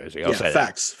Beal jersey. I'll say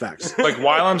facts. Like,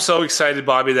 while I'm so excited,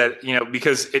 Bobby, that,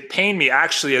 because it pained me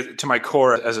actually to my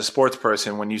core as a sports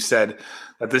person when you said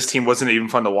that this team wasn't even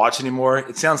fun to watch anymore.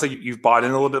 It sounds like you've bought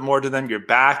in a little bit more to them. You're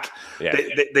back. Yeah.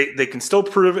 They can still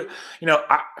prove it.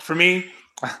 For me,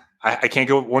 I can't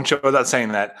go one show without saying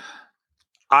that.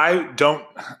 I don't.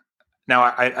 Now,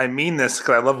 I mean this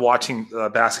because I love watching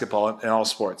basketball and all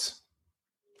sports.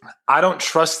 I don't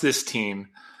trust this team.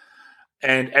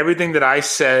 And everything that I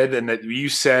said and that you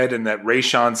said and that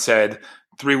Rayshawn said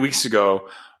 3 weeks ago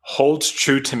holds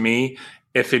true to me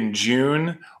if in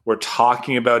June we're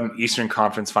talking about an Eastern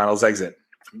Conference Finals exit.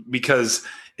 Because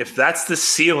if that's the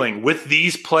ceiling with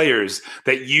these players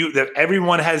that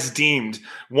everyone has deemed,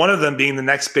 one of them being the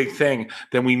next big thing,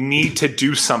 then we need to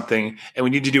do something, and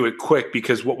we need to do it quick,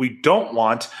 because what we don't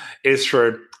want is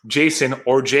for Jason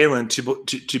or Jaylen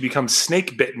to become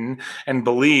snake bitten and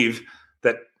believe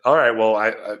that, all right,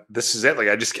 well, this is it. Like,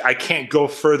 I can't go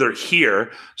further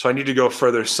here, so I need to go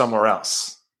further somewhere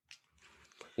else.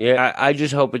 Yeah, I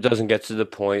just hope it doesn't get to the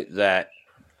point that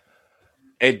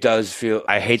it does feel –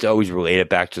 I hate to always relate it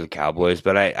back to the Cowboys,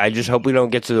 but I just hope we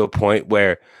don't get to the point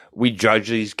where we judge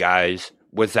these guys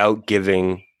without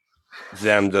giving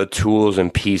them the tools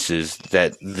and pieces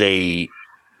that a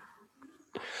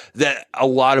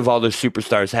lot of other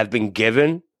superstars have been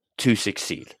given to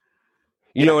succeed.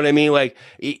 You know what I mean? Like,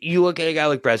 you look at a guy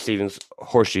like Brad Stevens,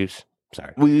 Horseshoes.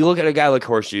 Sorry. We look at a guy like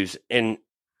Horseshoes, and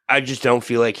I just don't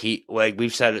feel like like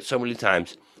we've said it so many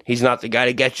times, he's not the guy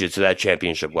to get you to that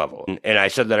championship level. And I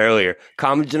said that earlier.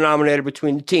 Common denominator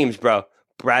between the teams, bro.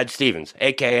 Brad Stevens,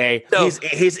 a.k.a.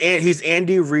 He's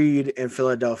Andy Reid in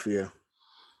Philadelphia.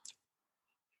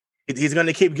 He's going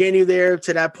to keep getting you there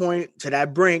to that point, to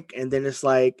that brink, and then it's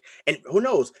like, and who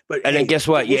knows? But then guess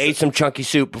what? You ate some chunky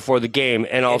soup before the game,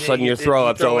 and all of a sudden your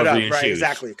throw-up's all over your shoes.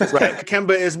 Exactly. Because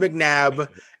Kemba is McNabb,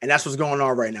 and that's what's going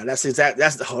on right now.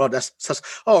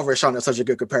 Rayshawn, that's such a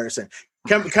good comparison.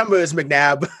 Kemba is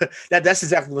McNabb. That's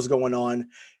exactly what's going on.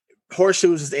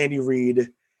 Horseshoes is Andy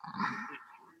Reid.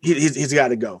 He's got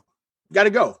to go. Got to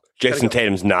go. Jason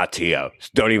Tatum's not T.O.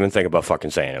 Don't even think about fucking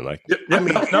saying it. Like, I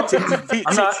mean, no,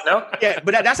 I'm not. No. Yeah,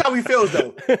 but that's how he feels,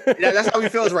 though. That's how he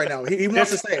feels right now. He wants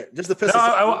to say it just to piss us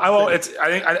off. I won't.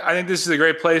 I think this is a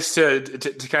great place to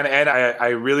kind of end.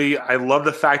 I love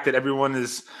the fact that everyone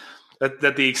is that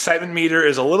the excitement meter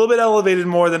is a little bit elevated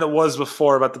more than it was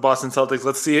before about the Boston Celtics.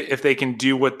 Let's see if they can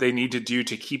do what they need to do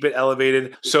to keep it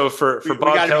elevated. So for Bob Kelly, we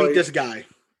got to beat this guy.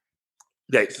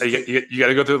 Yeah, you got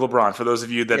to go through LeBron. For those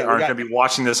of you that aren't going to be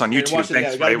watching this on YouTube,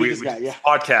 thanks, buddy. We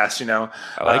podcast,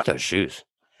 I like those shoes.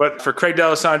 But for Craig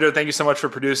D'Alessandro, thank you so much for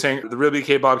producing. The Real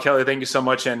BK, Bob Kelly, thank you so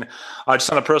much. And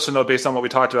just on a personal note, based on what we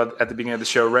talked about at the beginning of the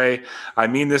show, Ray, I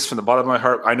mean this from the bottom of my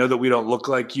heart. I know that we don't look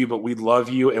like you, but we love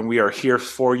you, and we are here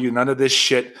for you. None of this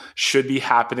shit should be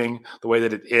happening the way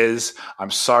that it is. I'm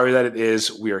sorry that it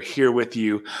is. We are here with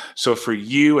you. So for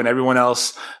you and everyone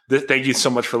else, thank you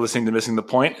so much for listening to Missing the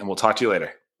Point, and we'll talk to you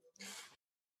later.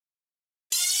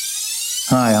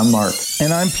 Hi, I'm Mark.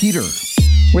 And I'm Peter.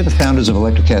 We're the founders of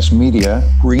Electrocast Media,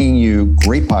 bringing you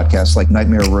great podcasts like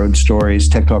Nightmare Road Stories,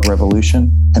 Tech Talk Revolution,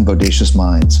 and Bodacious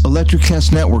Minds.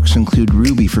 Electrocast networks include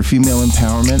Ruby for female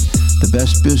empowerment, the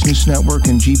Best Business Network,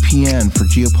 and GPN for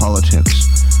geopolitics.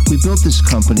 We built this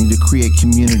company to create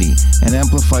community and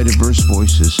amplify diverse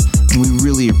voices, and we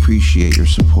really appreciate your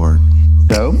support.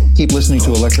 So, keep listening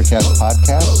to Electrocast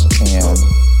podcasts and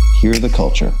hear the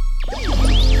culture.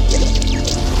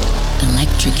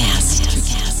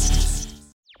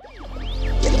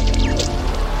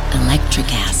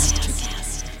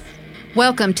 Electrocast.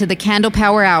 Welcome to the Candle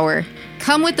Power Hour.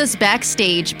 Come with us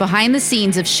backstage behind the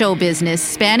scenes of show business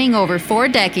spanning over 4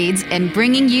 decades and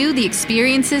bringing you the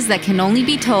experiences that can only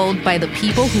be told by the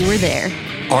people who were there.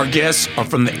 Our guests are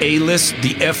from the A-list,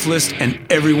 the F-list, and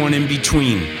everyone in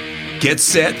between. Get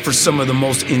set for some of the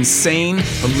most insane,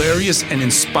 hilarious, and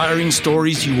inspiring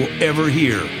stories you will ever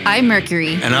hear. I'm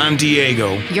Mercury. And I'm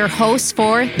Diego. Your hosts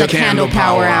for the Candle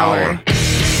Power Hour.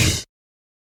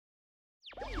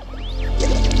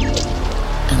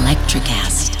 Electrocast.